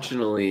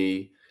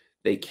 unfortunately,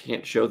 they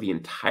can't show the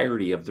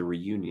entirety of the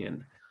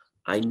reunion.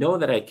 I know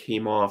that I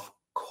came off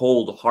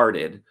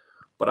cold-hearted,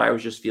 but I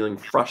was just feeling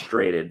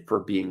frustrated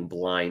for being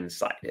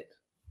blindsided.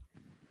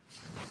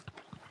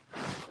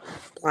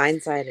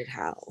 Blindsided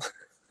how?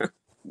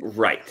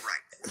 Right.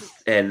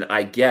 And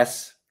I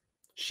guess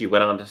she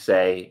went on to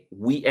say,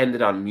 we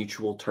ended on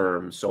mutual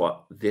terms,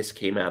 so this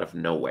came out of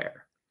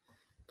nowhere.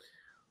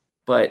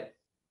 But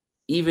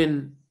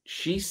even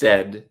she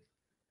said,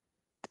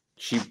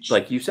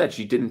 like you said,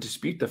 she didn't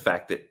dispute the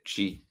fact that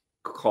she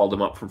called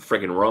him up from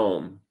friggin'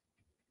 Rome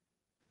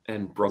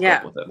and broke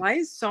up with him. Why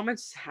is so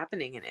much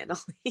happening in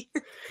Italy?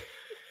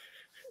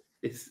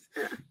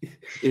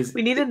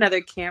 We need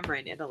another camera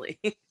in Italy.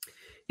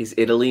 Is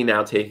Italy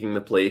now taking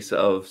the place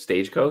of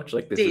Stagecoach?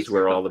 Like, this is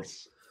where all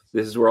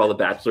the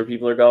Bachelor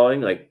people are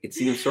going. Like, it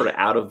seems sort of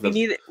out of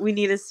the. We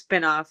need a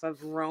spinoff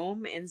of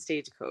Rome and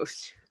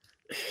Stagecoach.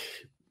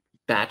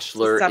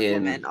 Bachelor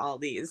supplement all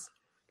these.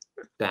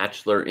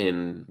 Bachelor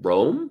in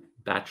Rome,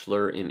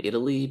 Bachelor in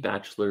Italy,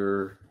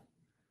 Bachelor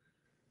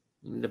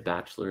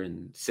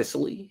in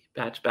Sicily,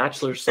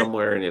 Bachelor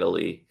somewhere in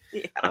Italy.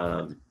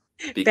 Yeah.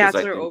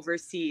 Bachelor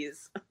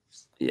overseas.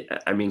 Yeah,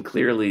 I mean,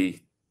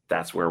 clearly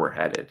that's where we're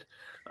headed.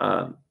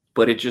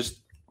 But it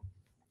just,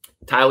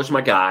 Tyler's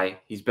my guy.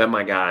 He's been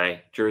my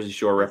guy. Jersey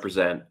Shore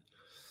represent.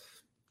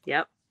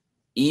 Yep.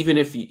 Even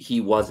if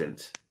he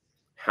wasn't,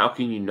 how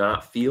can you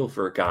not feel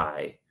for a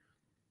guy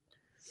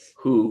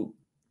who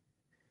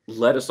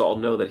let us all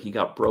know that he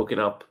got broken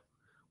up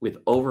with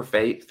over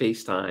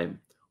FaceTime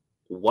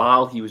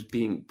while he was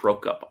being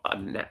broke up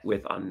on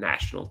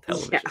national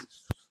television? Yeah.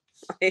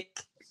 Like,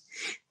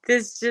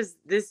 this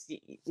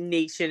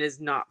nation is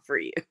not for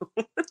you.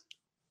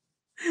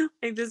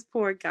 Like, this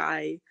poor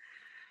guy.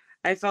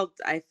 I felt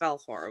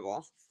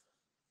horrible.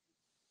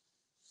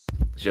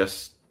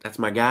 Just, that's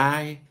my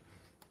guy,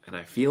 and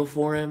I feel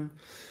for him.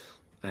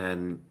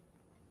 And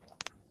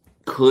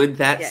could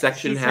that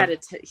section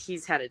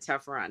he's had a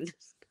tough run.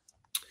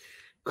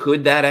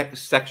 Could that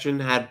section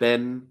have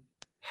been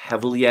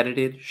heavily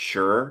edited?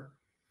 Sure.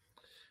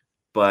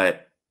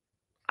 But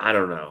I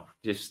don't know.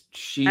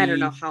 I don't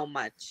know how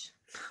much.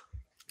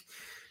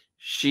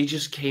 She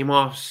just came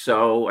off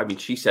so, I mean,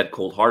 she said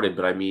cold-hearted,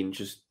 but I mean,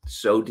 just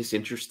so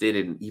disinterested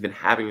in even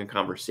having a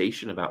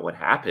conversation about what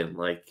happened.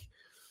 Like,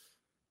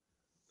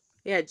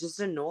 yeah, just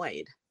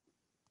annoyed.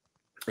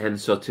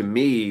 And so to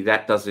me,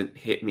 that doesn't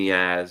hit me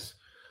as,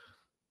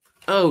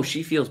 oh,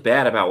 she feels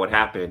bad about what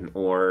happened,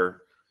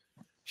 or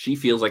she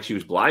feels like she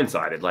was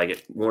blindsided. Like,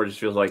 it more just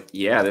feels like,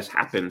 yeah, this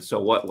happened. So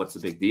what? What's the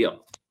big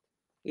deal?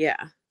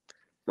 Yeah.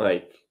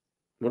 Like,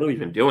 what are we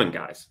even doing,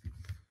 guys?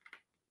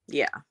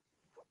 Yeah.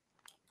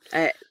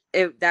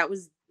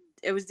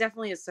 It was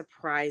definitely a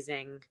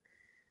surprising.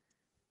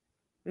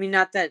 I mean,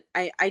 not that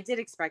I did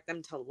expect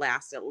them to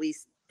last at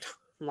least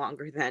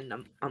longer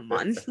than a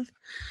month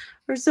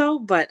or so,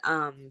 but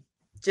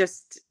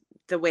just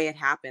the way it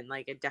happened,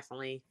 like, it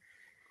definitely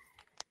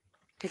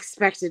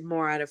expected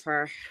more out of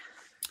her.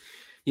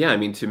 Yeah, I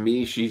mean, to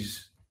me,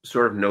 she's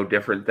sort of no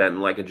different than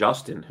like a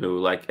Justin, who,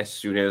 like, as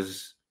soon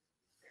as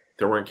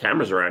there weren't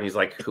cameras around, he's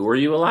like, "Who are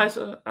you,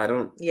 Eliza? I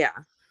don't." Yeah.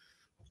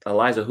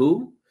 Eliza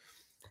who?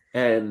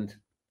 And,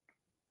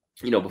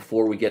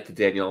 before we get to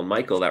Danielle and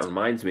Michael, that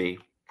reminds me,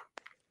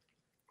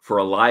 for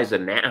Eliza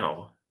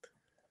now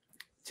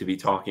to be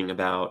talking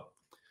about,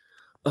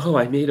 oh,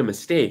 I made a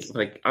mistake.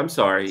 Like, I'm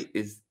sorry.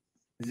 Is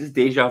this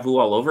deja vu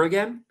all over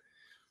again?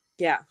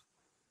 Yeah.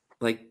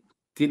 Like,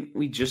 didn't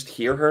we just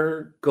hear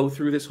her go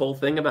through this whole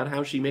thing about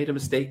how she made a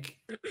mistake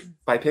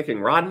by picking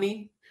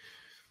Rodney?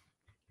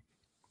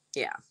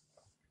 Yeah.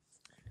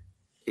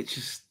 It's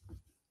just,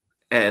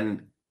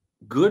 and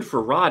good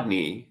for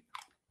Rodney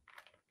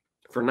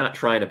for not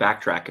trying to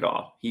backtrack at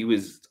all. He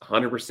was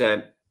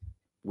 100%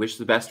 wish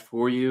the best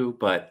for you,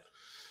 but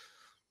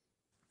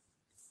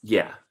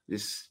yeah,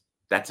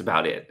 that's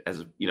about it.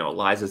 As you know,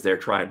 Liza's there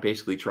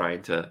basically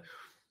trying to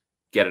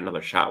get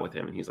another shot with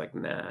him, and he's like,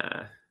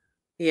 nah.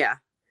 Yeah.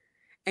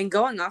 And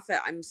going off it,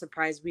 I'm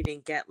surprised we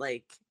didn't get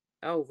like,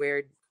 oh,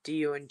 where do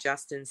you and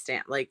Justin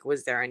stand? Like,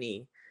 was there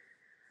any,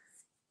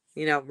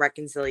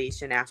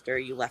 reconciliation after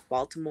you left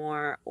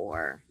Baltimore,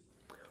 or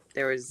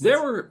there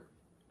were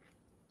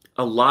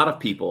a lot of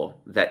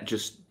people that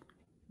just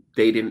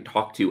they didn't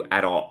talk to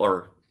at all,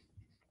 or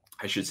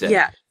I should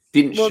say,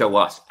 didn't show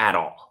us at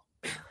all.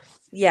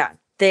 Yeah,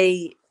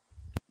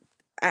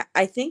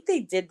 I think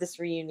they did this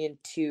reunion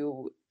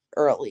too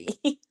early.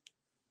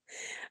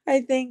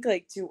 I think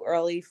like too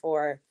early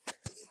for,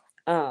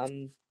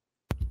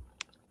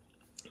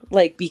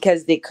 like,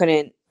 because they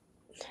couldn't,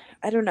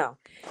 I don't know,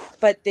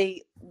 but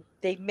they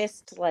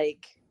missed,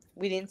 like,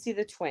 we didn't see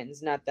the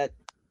twins. Not that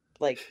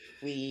like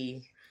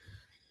we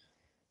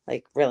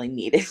like really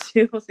needed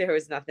to. There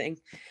was nothing.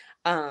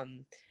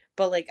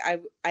 But like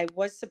I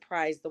was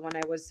surprised. The one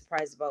I was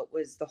surprised about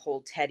was the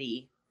whole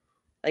Teddy.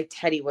 Like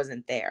Teddy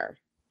wasn't there.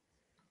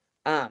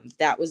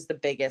 That was the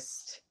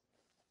biggest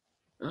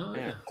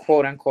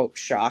quote unquote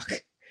shock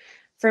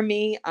for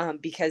me.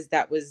 Because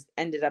that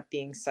ended up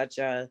being such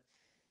a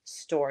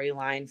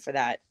storyline for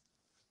that,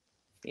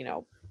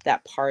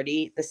 that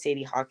party, the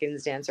Sadie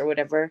Hawkins dance or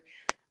whatever.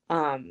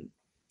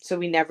 So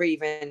they never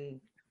even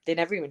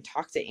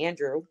talked to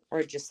Andrew or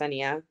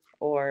Jasenia,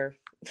 or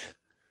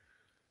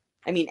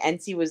I mean,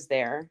 NC was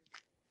there,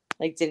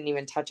 like didn't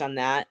even touch on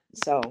that.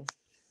 So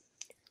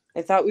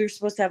I thought we were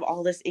supposed to have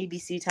all this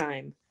ABC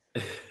time.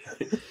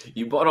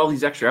 You bought all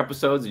these extra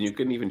episodes and you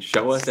couldn't even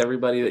show us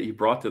everybody that you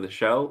brought to the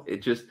show.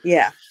 It just,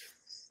 yeah.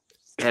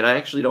 And I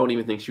actually don't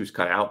even think she was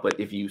cut out, but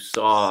if you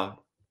saw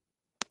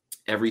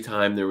every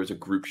time there was a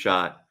group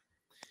shot,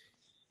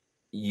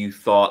 you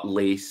thought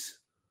Lace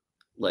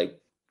like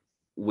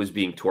was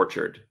being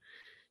tortured.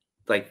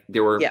 Like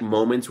there were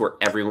moments where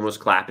everyone was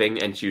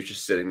clapping and she was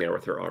just sitting there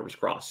with her arms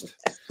crossed.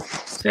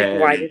 Like,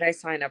 why did I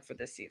sign up for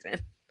this season?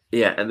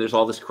 Yeah, and there's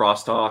all this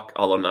crosstalk,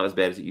 although not as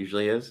bad as it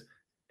usually is,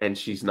 and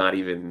she's not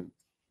even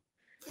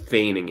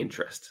feigning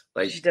interest.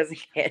 Like she doesn't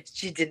care.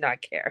 She did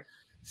not care.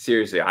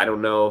 Seriously, I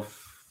don't know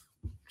if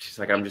she's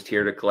like, I'm just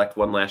here to collect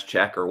one last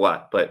check or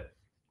what, but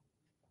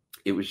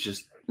it was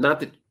just not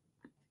that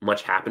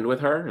much happened with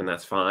her, and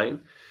that's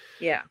fine.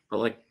 Yeah. But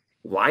like,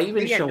 why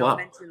even show up?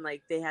 Mention,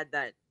 like they had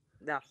that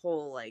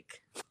whole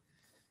like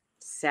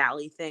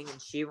Sally thing,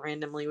 and she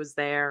randomly was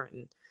there,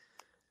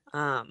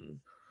 and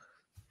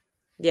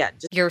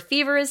your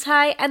fever is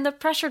high and the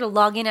pressure to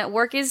log in at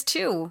work is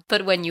too.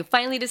 But when you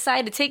finally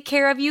decide to take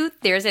care of you,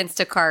 there's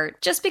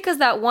Instacart. Just because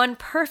that one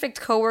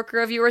perfect coworker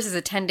of yours is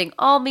attending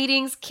all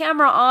meetings,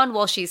 camera on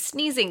while she's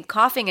sneezing,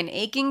 coughing, and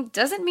aching,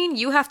 doesn't mean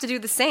you have to do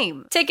the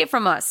same. Take it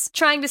from us.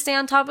 Trying to stay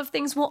on top of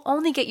things will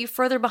only get you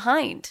further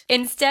behind.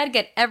 Instead,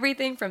 get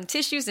everything from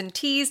tissues and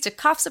teas to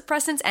cough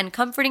suppressants and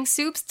comforting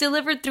soups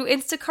delivered through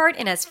Instacart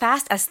in as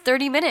fast as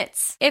 30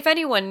 minutes. If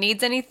anyone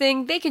needs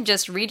anything, they can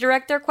just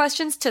redirect their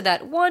questions to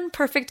that one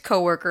perfect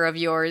coworker of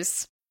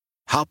yours.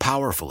 How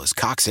powerful is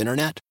Cox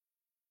Internet?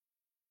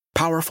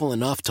 Powerful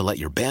enough to let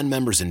your band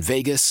members in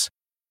Vegas,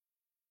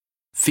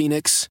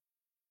 Phoenix,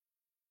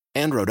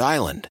 and Rhode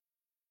Island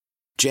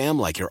jam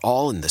like you're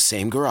all in the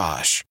same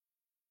garage.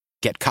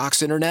 Get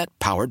Cox Internet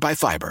powered by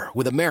fiber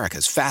with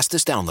America's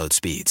fastest download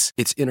speeds.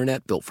 It's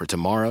internet built for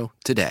tomorrow,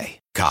 today.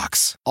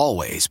 Cox,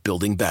 always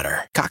building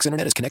better. Cox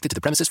Internet is connected to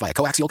the premises via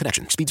coaxial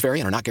connection. Speeds vary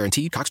and are not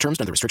guaranteed. Cox terms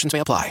and other restrictions may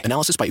apply.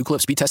 Analysis by Ookla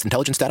Speed Test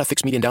Intelligence Data.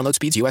 Fixed median download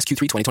speeds. US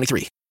Q3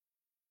 2023.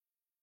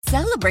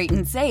 Celebrate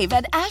and save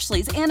at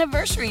Ashley's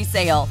Anniversary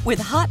Sale. With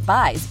Hot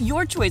Buys,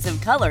 your choice of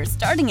colors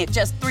starting at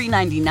just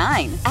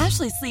 $3.99.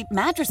 Ashley Sleep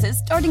mattresses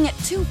starting at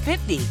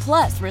 $2.50.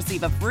 Plus,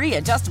 receive a free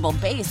adjustable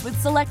base with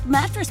select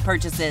mattress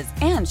purchases.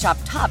 And shop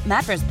top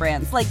mattress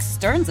brands like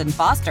Stearns &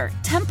 Foster,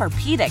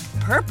 Tempur-Pedic,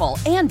 Purple,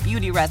 and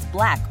Beautyrest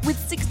Black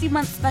with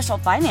 60-month special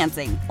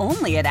financing.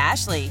 Only at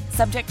Ashley.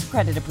 Subject to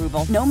credit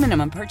approval. No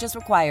minimum purchase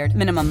required.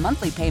 Minimum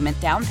monthly payment,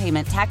 down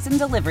payment, tax, and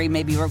delivery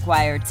may be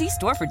required. See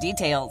store for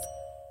details.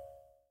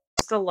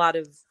 A lot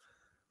of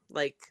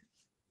like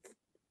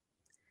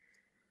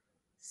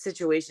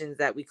situations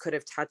that we could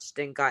have touched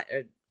and got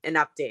an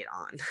update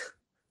on.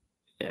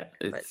 Yeah,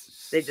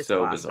 it's they just so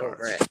glossed bizarre.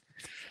 over it.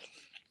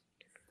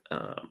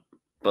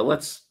 But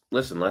let's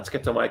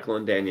get to Michael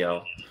and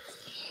Danielle.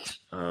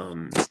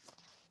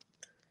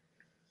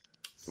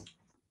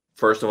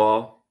 First of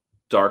all,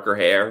 darker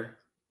hair,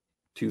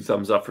 2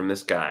 thumbs up from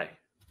this guy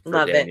for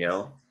Love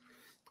Danielle.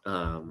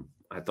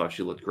 I thought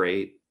she looked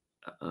great.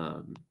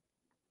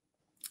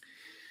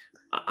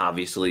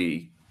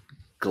 Obviously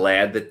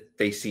glad that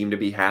they seem to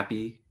be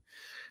happy.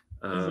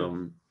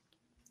 I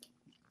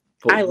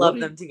love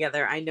them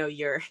together. I know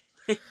you're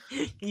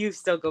You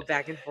still go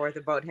back and forth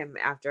about him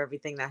after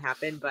everything that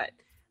happened, but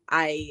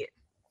I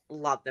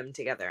love them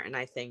together, and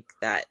I think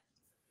that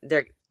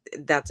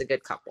that's a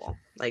good couple.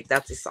 Like,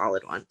 that's a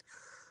solid one.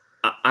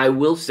 I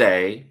will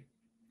say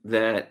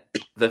that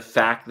the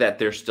fact that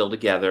they're still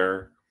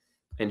together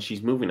and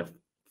she's moving to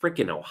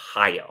freaking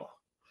Ohio,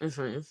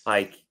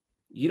 like,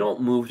 you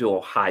don't move to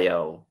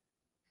Ohio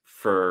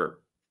for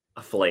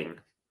a fling.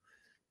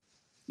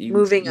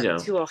 Moving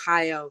to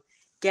Ohio,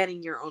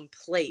 getting your own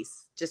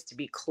place just to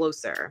be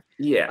closer.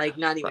 Yeah. Like,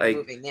 not even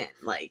moving in.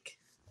 Like,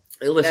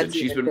 listen, that's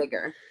even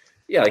bigger.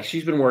 Yeah, like,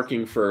 she's been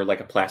working for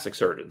like a plastic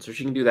surgeon, so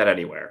she can do that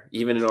anywhere,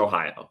 even in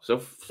Ohio.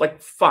 So,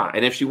 like, fine.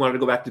 And if she wanted to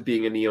go back to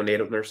being a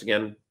neonatal nurse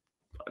again,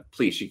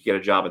 please, she could get a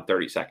job in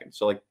 30 seconds.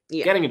 So, like,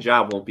 getting a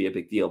job won't be a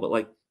big deal, but,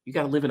 like, you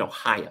got to live in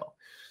Ohio.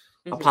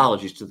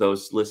 Apologies to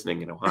those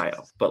listening in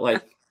Ohio. But,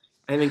 like,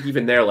 I think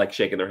even they're, like,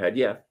 shaking their head.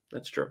 Yeah,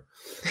 that's true.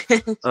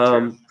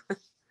 True.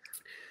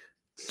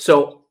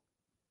 So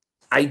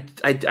I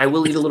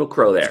will eat a little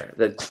crow there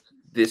that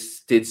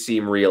this did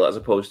seem real, as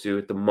opposed to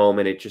at the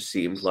moment it just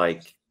seemed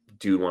like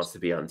dude wants to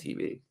be on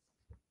TV.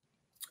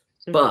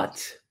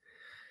 But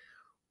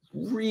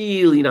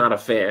really not a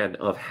fan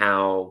of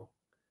how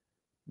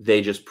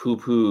they just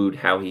poo-pooed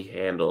how he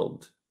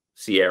handled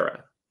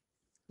Sierra.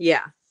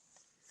 Yeah.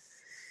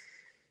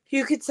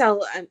 You could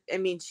tell, I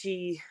mean,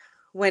 she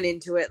went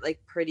into it like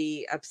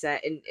pretty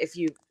upset. And if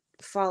you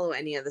follow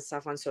any of the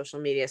stuff on social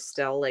media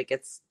still, like,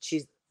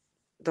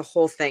 the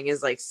whole thing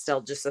is like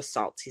still just a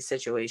salty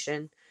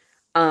situation.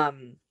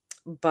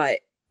 But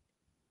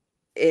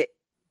it,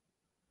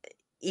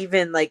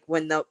 even like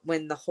when he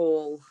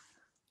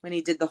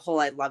did the whole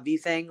I love you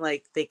thing,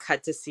 like, they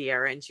cut to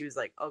Sierra and she was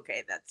like,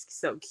 okay, that's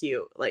so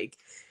cute. Like,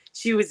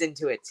 she was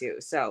into it too.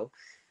 So,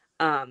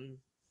 but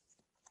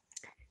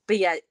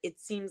yeah, it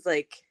seems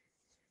like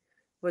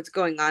what's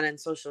going on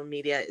social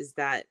media is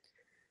that,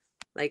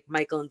 like,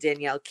 Michael and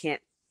Danielle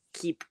can't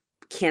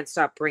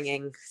stop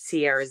bringing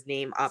Sierra's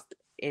name up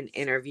in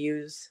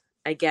interviews,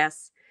 I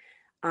guess.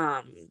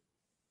 Not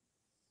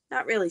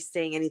really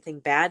saying anything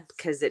bad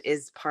because it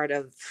is part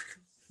of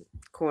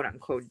quote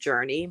unquote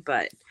journey,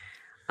 but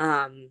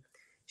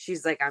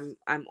she's like, I'm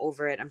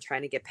over it. I'm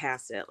trying to get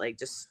past it. Like,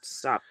 just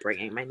stop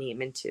bringing my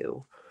name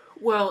into.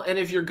 Well, and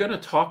if you're going to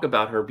talk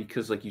about her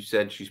because, like you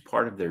said, she's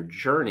part of their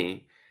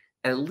journey,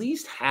 at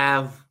least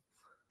have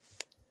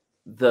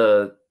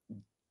the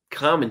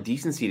common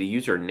decency to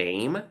use her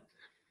name.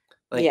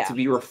 Like, to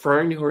be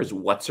referring to her as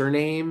what's her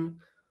name.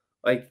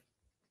 Like,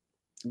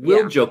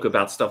 we'll joke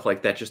about stuff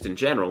like that just in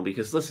general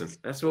because, listen,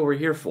 that's what we're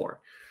here for.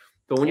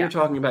 But when you're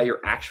talking about your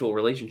actual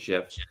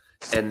relationship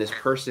and this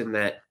person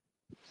that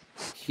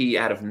he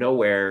out of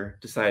nowhere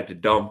decided to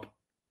dump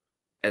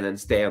and then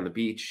stay on the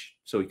beach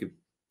so he could,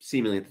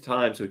 seemingly at the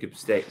time, so he could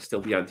still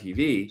be on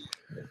TV,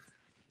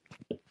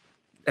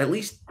 at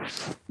least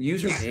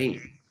use her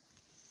name.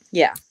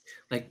 Yeah.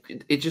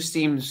 Like, it just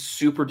seems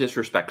super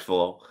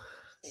disrespectful.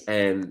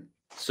 And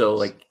so,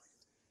 like,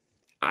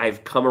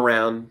 I've come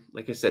around,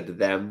 like I said, to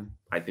them.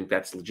 I think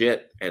that's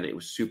legit, and it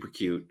was super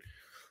cute.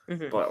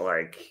 But,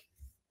 like,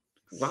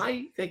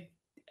 why? Like,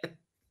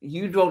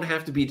 you don't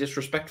have to be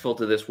disrespectful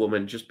to this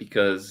woman just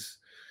because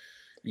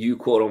you,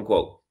 quote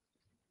unquote,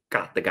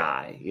 got the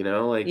guy, you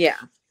know? Like,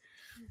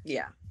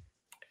 yeah.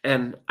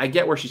 And I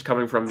get where she's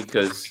coming from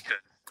because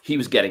he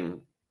was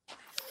getting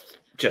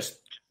just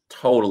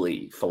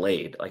totally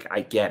filleted. Like,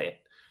 I get it.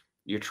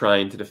 You're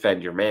trying to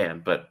defend your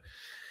man, but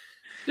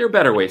there are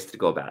better ways to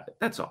go about it.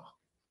 That's all.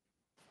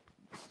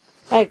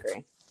 I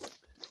agree.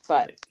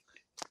 But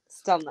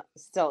still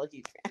a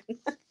huge fan.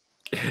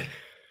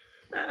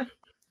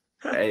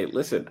 Hey,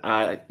 listen,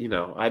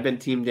 I've been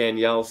Team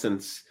Danielle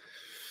since,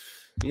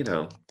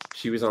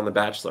 she was on The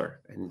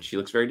Bachelor, and she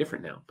looks very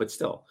different now, but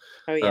still.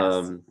 Oh,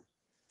 yes.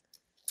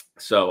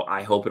 So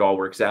I hope it all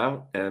works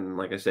out. And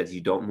like I said,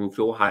 you don't move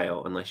to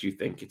Ohio unless you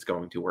think it's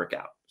going to work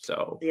out.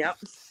 So,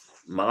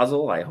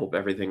 Mazel, I hope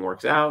everything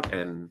works out,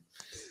 and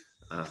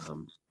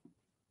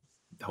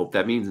hope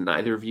that means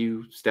neither of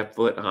you step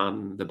foot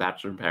on the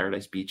Bachelor in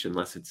Paradise Beach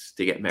unless it's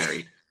to get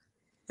married.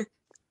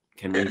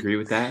 Can we agree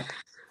with that?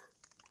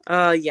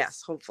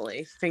 Yes,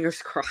 hopefully. Fingers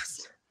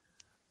crossed.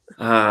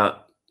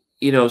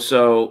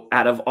 So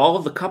out of all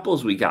of the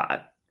couples we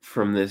got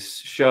from this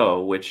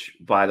show, which,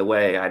 by the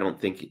way, I don't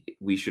think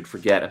we should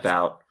forget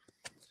about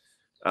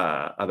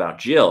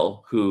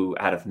Jill, who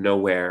out of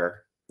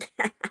nowhere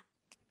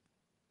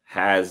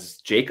has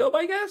Jacob,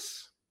 I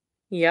guess.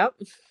 Yep.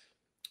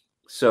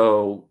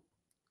 So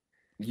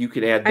you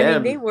could add them. I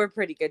mean, they were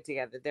pretty good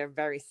together. They're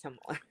very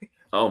similar.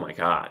 Oh my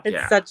God.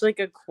 It's such like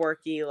a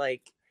quirky,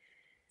 like,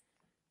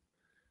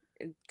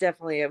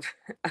 definitely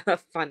a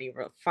fun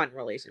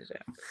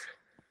relationship.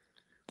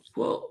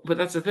 Well, but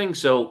that's the thing.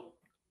 So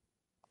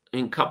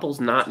in couples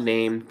not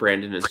named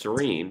Brandon and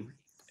Serene,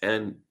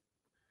 and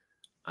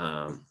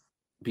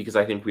because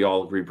I think we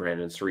all agree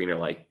Brandon and Serene are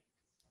like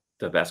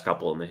the best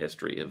couple in the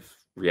history of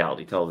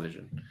reality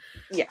television.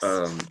 Yes.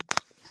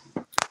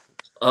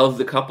 Of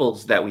the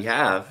couples that we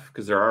have,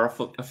 because there are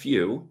a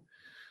few,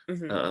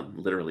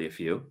 literally a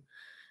few,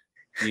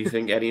 Do you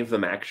think any of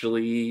them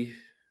actually,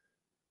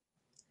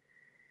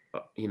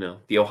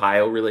 the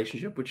Ohio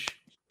relationship, which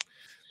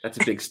that's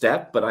a big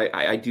step, but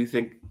I do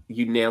think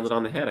you nailed it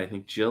on the head. I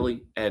think Jill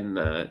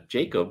and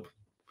Jacob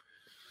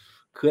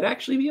could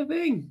actually be a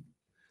thing.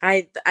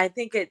 I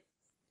think it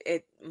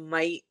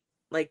might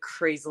like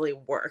crazily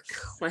work.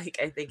 Like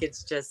I think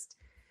it's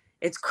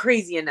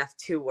crazy enough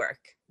to work.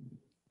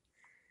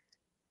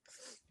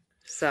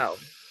 So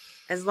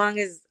as long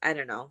as, I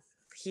don't know,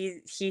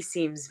 he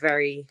seems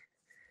very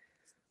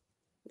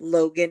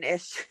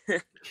Logan-ish.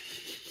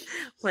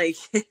 Like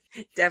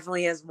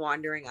definitely has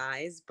wandering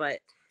eyes, but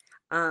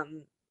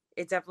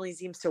it definitely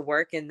seems to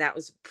work, and that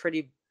was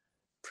pretty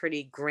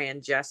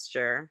grand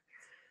gesture.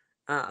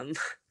 Asking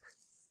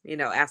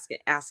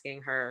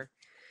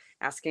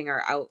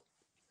her out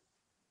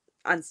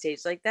on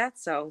stage like that,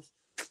 so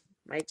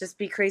might just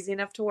be crazy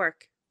enough to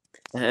work.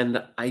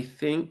 And I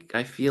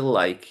feel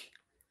like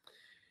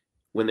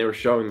when they were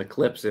showing the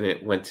clips and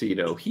it went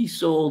to, he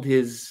sold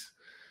his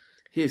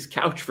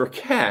couch for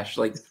cash,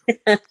 like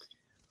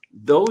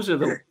those are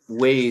the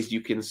ways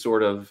you can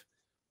sort of,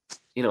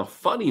 in a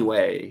funny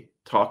way,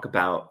 talk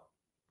about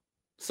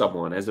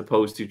someone, as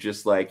opposed to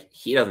just like,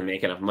 he doesn't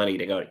make enough money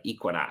to go to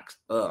Equinox.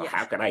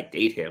 How could I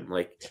date him?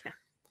 Like,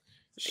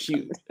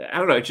 I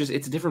don't know. It's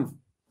a different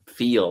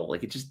feel.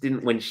 Like, it just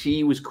didn't, when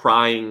she was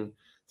crying,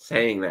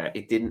 saying that,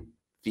 it didn't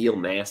feel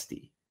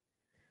nasty.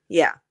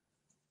 Yeah.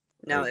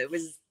 No,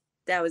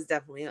 that was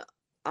definitely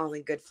all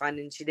in good fun,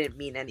 and she didn't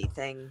mean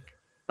anything.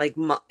 Like,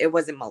 it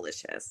wasn't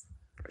malicious,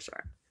 for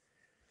sure.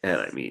 And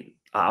I mean,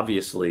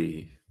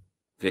 obviously,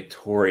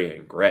 Victoria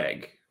and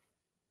Greg,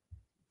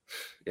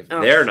 if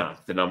they're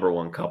not the number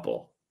one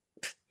couple,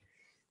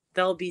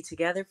 they'll be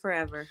together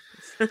forever.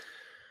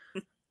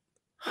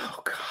 Oh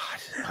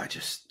God, I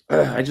just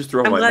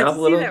throw my mouth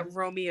a little. I'm glad to see that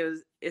Romeo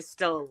is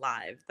still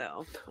alive,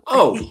 though.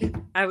 Oh,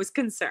 I was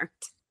concerned.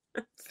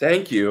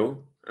 Thank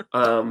you.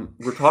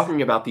 We're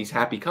talking about these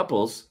happy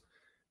couples.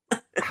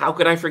 How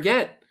could I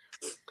forget?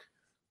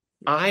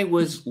 I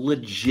was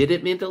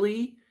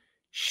legitimately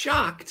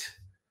shocked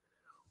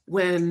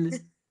when,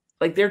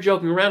 like, they're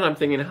joking around. I'm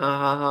thinking, ha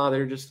ha ha.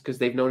 They're just, because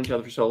they've known each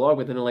other for so long.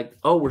 But then they're like,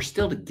 oh, we're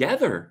still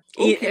together.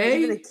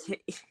 Okay.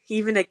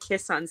 Even a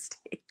kiss on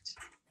stage.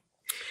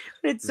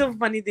 It's so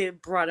funny they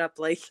brought up,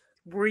 like,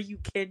 were you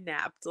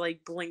kidnapped?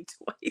 Like, blink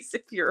twice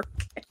if you're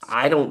okay.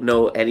 I don't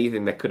know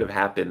anything that could have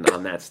happened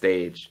on that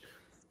stage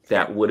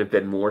that would have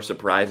been more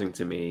surprising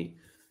to me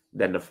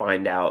than to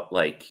find out,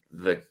 like,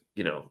 the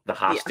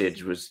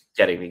hostage was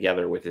getting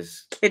together with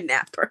his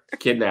kidnapper.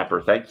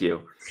 Thank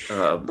you.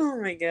 Oh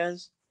my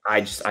gosh.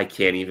 I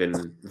can't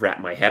even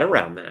wrap my head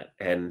around that.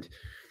 And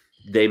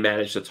they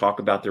managed to talk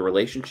about their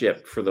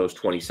relationship for those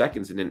 20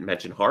 seconds and didn't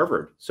mention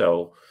Harvard.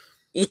 So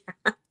yeah.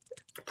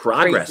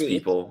 Progress, crazy.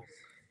 People.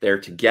 They're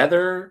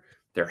together.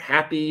 They're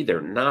happy.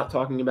 They're not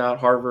talking about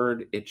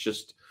Harvard. It's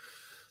just,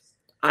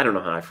 I don't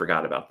know how I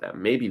forgot about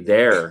them. Maybe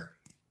they're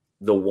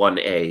the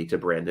 1A to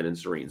Brandon and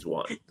Serene's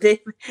 1.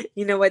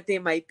 You know what they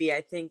might be?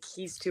 I think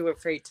he's too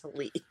afraid to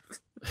leave.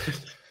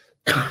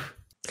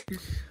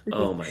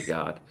 Oh my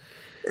God.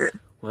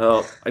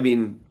 Well, I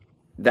mean,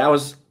 that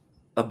was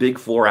a big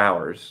 4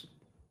 hours.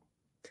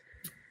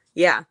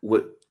 Yeah.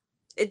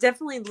 It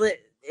definitely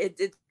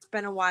it's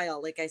been a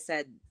while, like I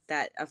said,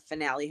 that a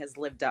finale has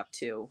lived up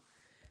to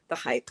the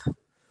hype.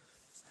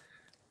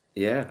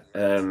 Yeah,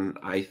 and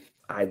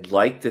I'd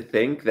like to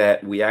think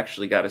that we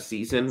actually got a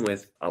season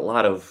with a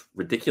lot of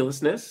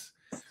ridiculousness.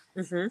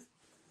 Mm-hmm.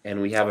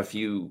 And we have a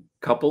few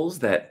couples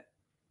that,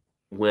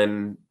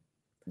 when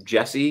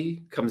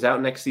Jesse comes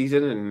out next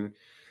season and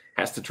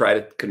has to try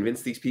to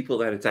convince these people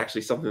that it's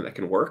actually something that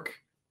can work,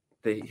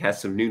 he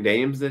has some new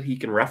names that he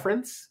can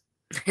reference.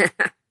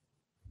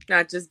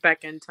 Not just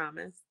Becca and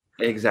Thomas.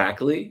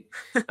 Exactly.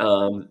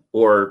 And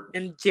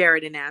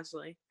Jared and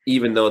Ashley.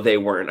 Even though they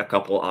weren't a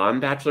couple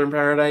on Bachelor in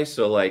Paradise.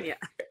 So, like,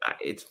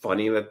 it's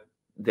funny that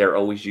they're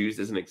always used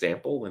as an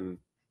example, and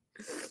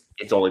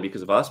it's only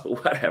because of us,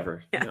 but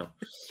whatever. Yeah.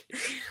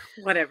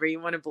 Whatever you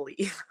want to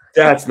believe.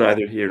 That's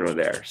neither here nor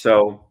there.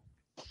 So,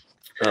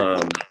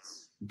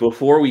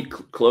 before we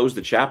close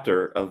the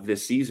chapter of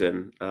this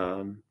season,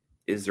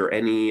 is there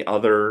any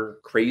other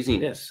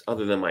craziness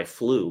other than my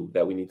flu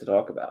that we need to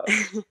talk about?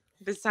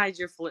 Besides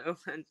your flu,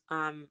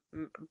 a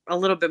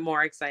little bit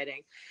more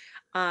exciting.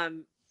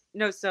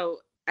 No, so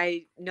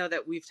I know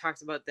that we've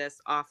talked about this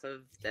off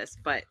of this,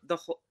 but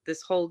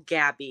this whole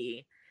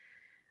Gabby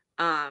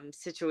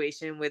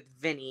situation with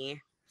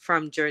Vinny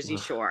from Jersey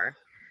Shore.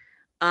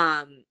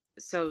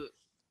 So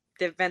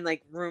they've been,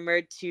 like,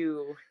 rumored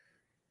to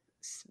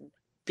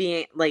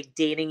being, like,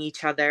 dating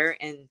each other,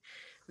 and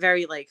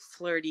very, like,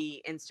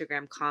 flirty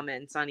Instagram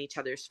comments on each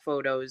other's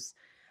photos.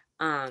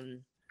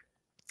 And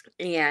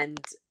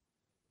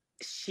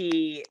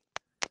she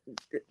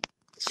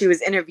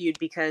was interviewed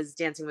because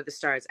Dancing with the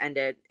Stars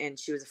ended, and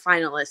she was a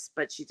finalist,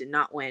 but she did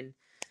not win.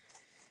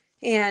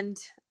 And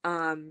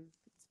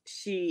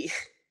she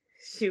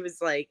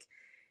was like,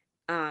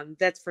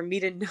 that's for me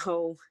to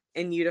know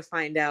and you to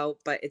find out,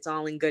 but it's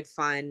all in good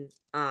fun.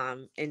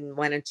 And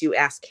why don't you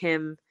ask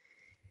him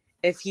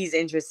if he's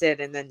interested,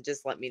 and then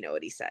just let me know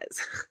what he says.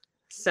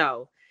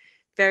 So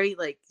very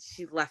like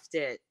she left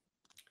it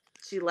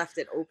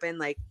open,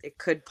 like it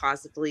could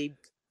possibly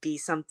be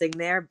something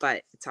there,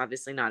 but it's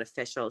obviously not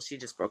official. She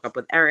just broke up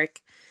with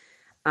Eric.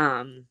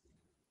 And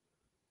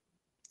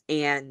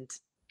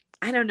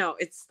I don't know,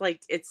 it's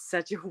like it's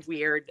such a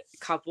weird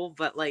couple,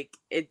 but like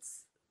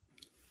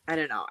I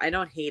don't know, I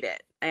don't hate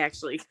it. I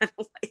actually kind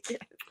of like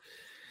it.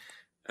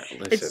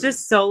 Listen, it's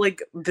just so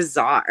like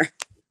bizarre.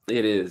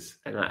 It is.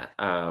 And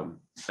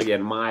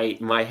again,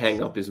 my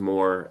hang up is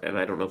more, and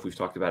I don't know if we've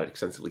talked about it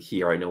extensively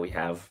here. I know we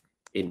have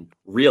in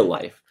real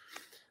life.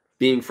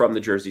 Being from the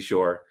Jersey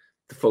Shore,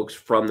 the folks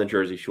from the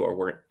Jersey Shore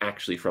weren't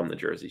actually from the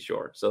Jersey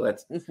Shore. So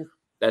that's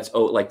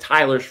like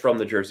Tyler's from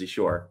the Jersey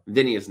Shore.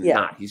 Vinny is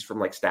not. He's from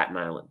like Staten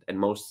Island. And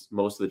most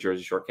of the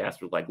Jersey Shore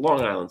cast was like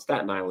Long Island,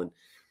 Staten Island,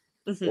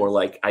 or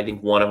like I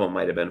think one of them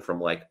might have been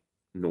from like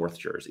North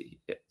Jersey.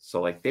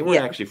 So like they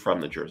weren't actually from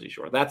the Jersey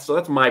Shore. That's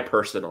my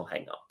personal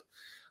hang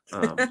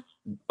up,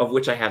 of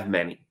which I have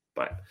many.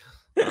 But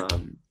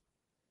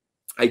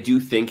I do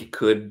think it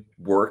could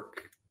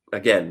work.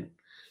 Again,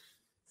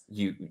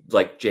 you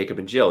like Jacob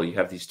and Jill, you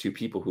have these two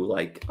people who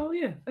like, oh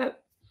yeah,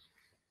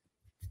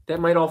 that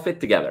might all fit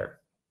together.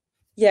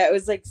 Yeah, it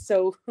was like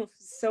so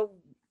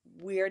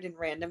weird and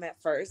random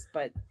at first,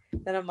 but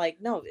then I'm like,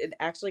 no, it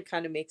actually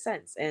kind of makes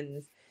sense,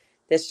 and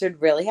this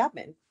should really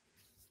happen.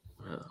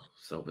 Oh,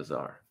 so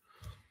bizarre.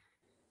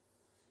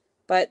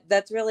 But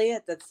that's really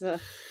it. That's the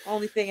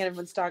only thing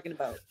everyone's talking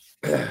about.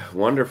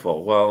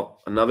 Wonderful.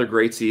 Well, another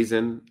great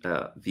season.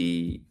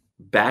 The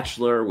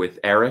Bachelor with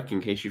Eric,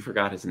 in case you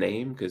forgot his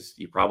name, because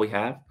you probably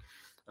have.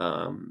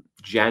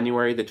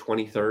 January the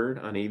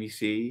 23rd on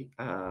ABC.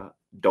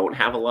 Don't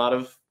have a lot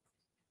of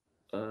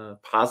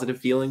positive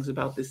feelings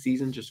about this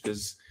season just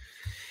because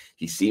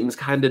he seems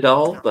kind of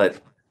dull,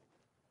 but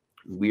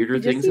weirder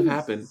things have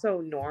happened.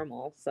 So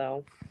normal.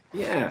 So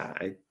yeah,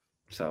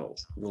 so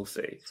we'll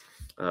see.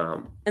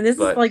 And this is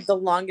like the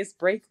longest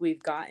break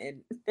we've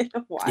gotten in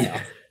a while.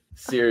 Yeah,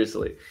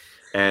 seriously.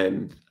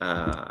 And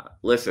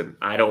listen,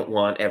 I don't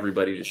want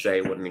everybody to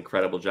say what an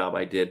incredible job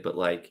I did, but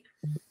like,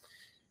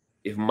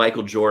 if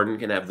Michael Jordan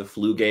can have the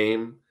flu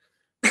game,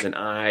 then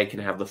I can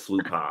have the flu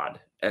pod.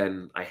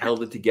 And I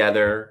held it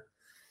together.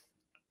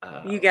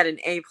 You got an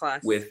A+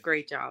 with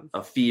great job.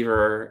 A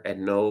fever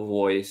and no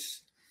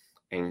voice,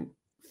 and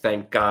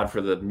thank God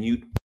for the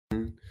mute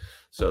button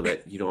so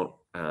that you don't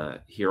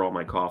hear all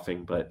my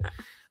coughing. But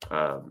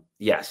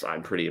yes,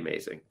 I'm pretty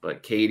amazing.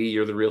 But Katie,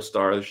 you're the real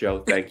star of the show.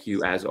 Thank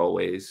you as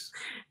always.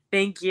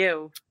 Thank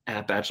you.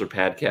 At Bachelor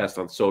Podcast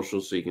on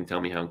social, so you can tell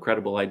me how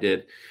incredible I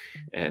did.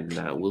 And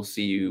we'll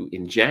see you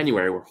in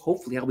January, where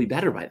hopefully I'll be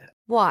better by then.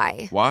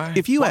 Why? Why?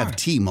 If you have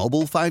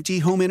T-Mobile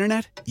 5G home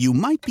internet, you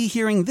might be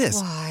hearing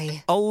this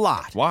Why? a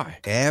lot. Why?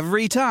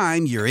 Every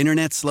time your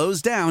internet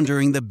slows down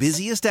during the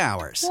busiest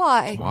hours.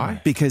 Why?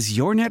 Why? Because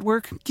your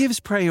network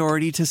gives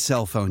priority to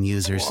cell phone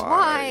users.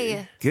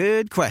 Why?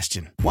 Good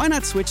question. Why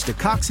not switch to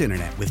Cox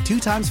Internet with 2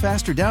 times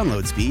faster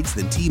download speeds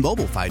than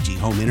T-Mobile 5G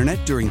home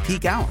internet during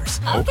peak hours?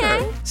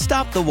 Okay.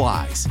 Stop the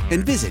whys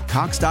and visit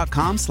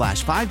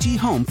cox.com/5G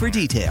home for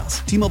details.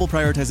 T-Mobile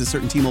prioritizes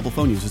certain T-Mobile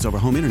phone users over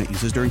home internet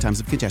users during times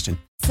of congestion.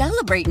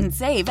 Celebrate and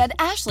save at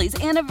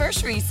Ashley's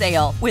Anniversary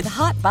Sale. With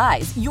Hot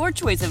Buys, your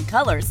choice of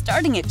colors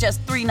starting at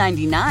just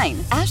 $3.99.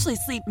 Ashley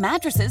Sleep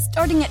mattresses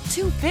starting at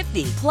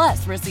 $2.50.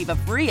 Plus, receive a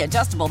free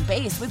adjustable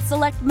base with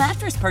select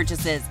mattress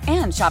purchases.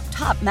 And shop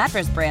top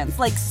mattress brands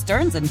like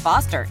Stearns &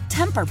 Foster,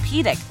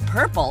 Tempur-Pedic,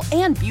 Purple,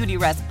 and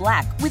Beautyrest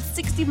Black with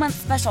 60-month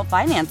special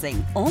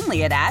financing.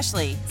 Only at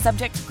Ashley.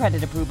 Subject to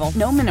credit approval.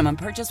 No minimum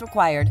purchase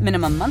required.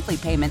 Minimum monthly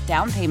payment,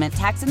 down payment,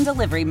 tax, and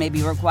delivery may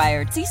be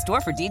required. See store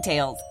for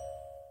details.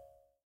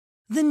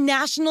 The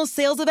national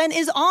sales event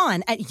is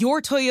on at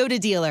your Toyota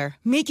dealer,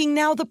 making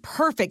now the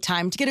perfect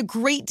time to get a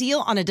great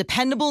deal on a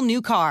dependable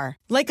new car.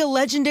 Like a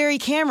legendary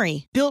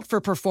Camry, built for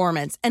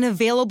performance and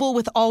available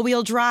with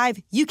all-wheel drive,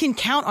 you can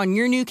count on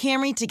your new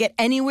Camry to get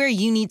anywhere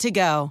you need to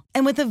go.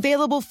 And with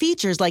available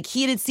features like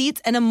heated seats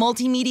and a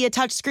multimedia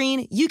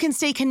touchscreen, you can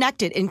stay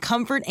connected in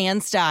comfort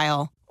and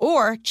style.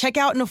 Or check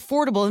out an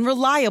affordable and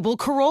reliable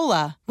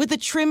Corolla with a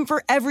trim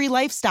for every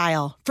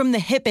lifestyle, from the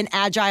hip and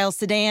agile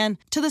sedan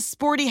to the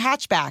sporty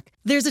hatchback.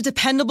 There's a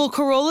dependable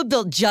Corolla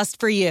built just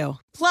for you.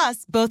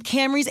 Plus, both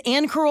Camrys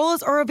and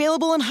Corollas are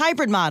available in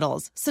hybrid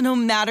models, so no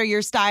matter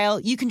your style,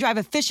 you can drive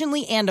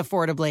efficiently and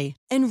affordably.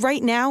 And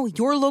right now,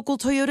 your local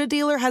Toyota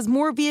dealer has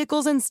more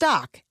vehicles in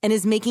stock and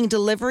is making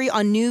delivery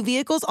on new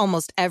vehicles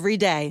almost every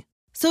day.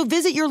 So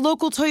visit your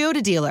local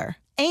Toyota dealer.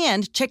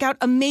 And check out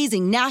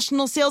amazing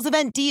national sales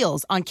event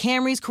deals on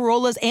Camrys,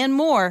 Corollas, and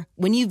more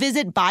when you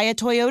visit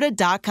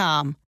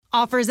buyatoyota.com.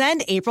 Offers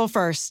end April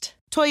 1st.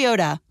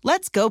 Toyota,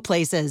 let's go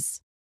places.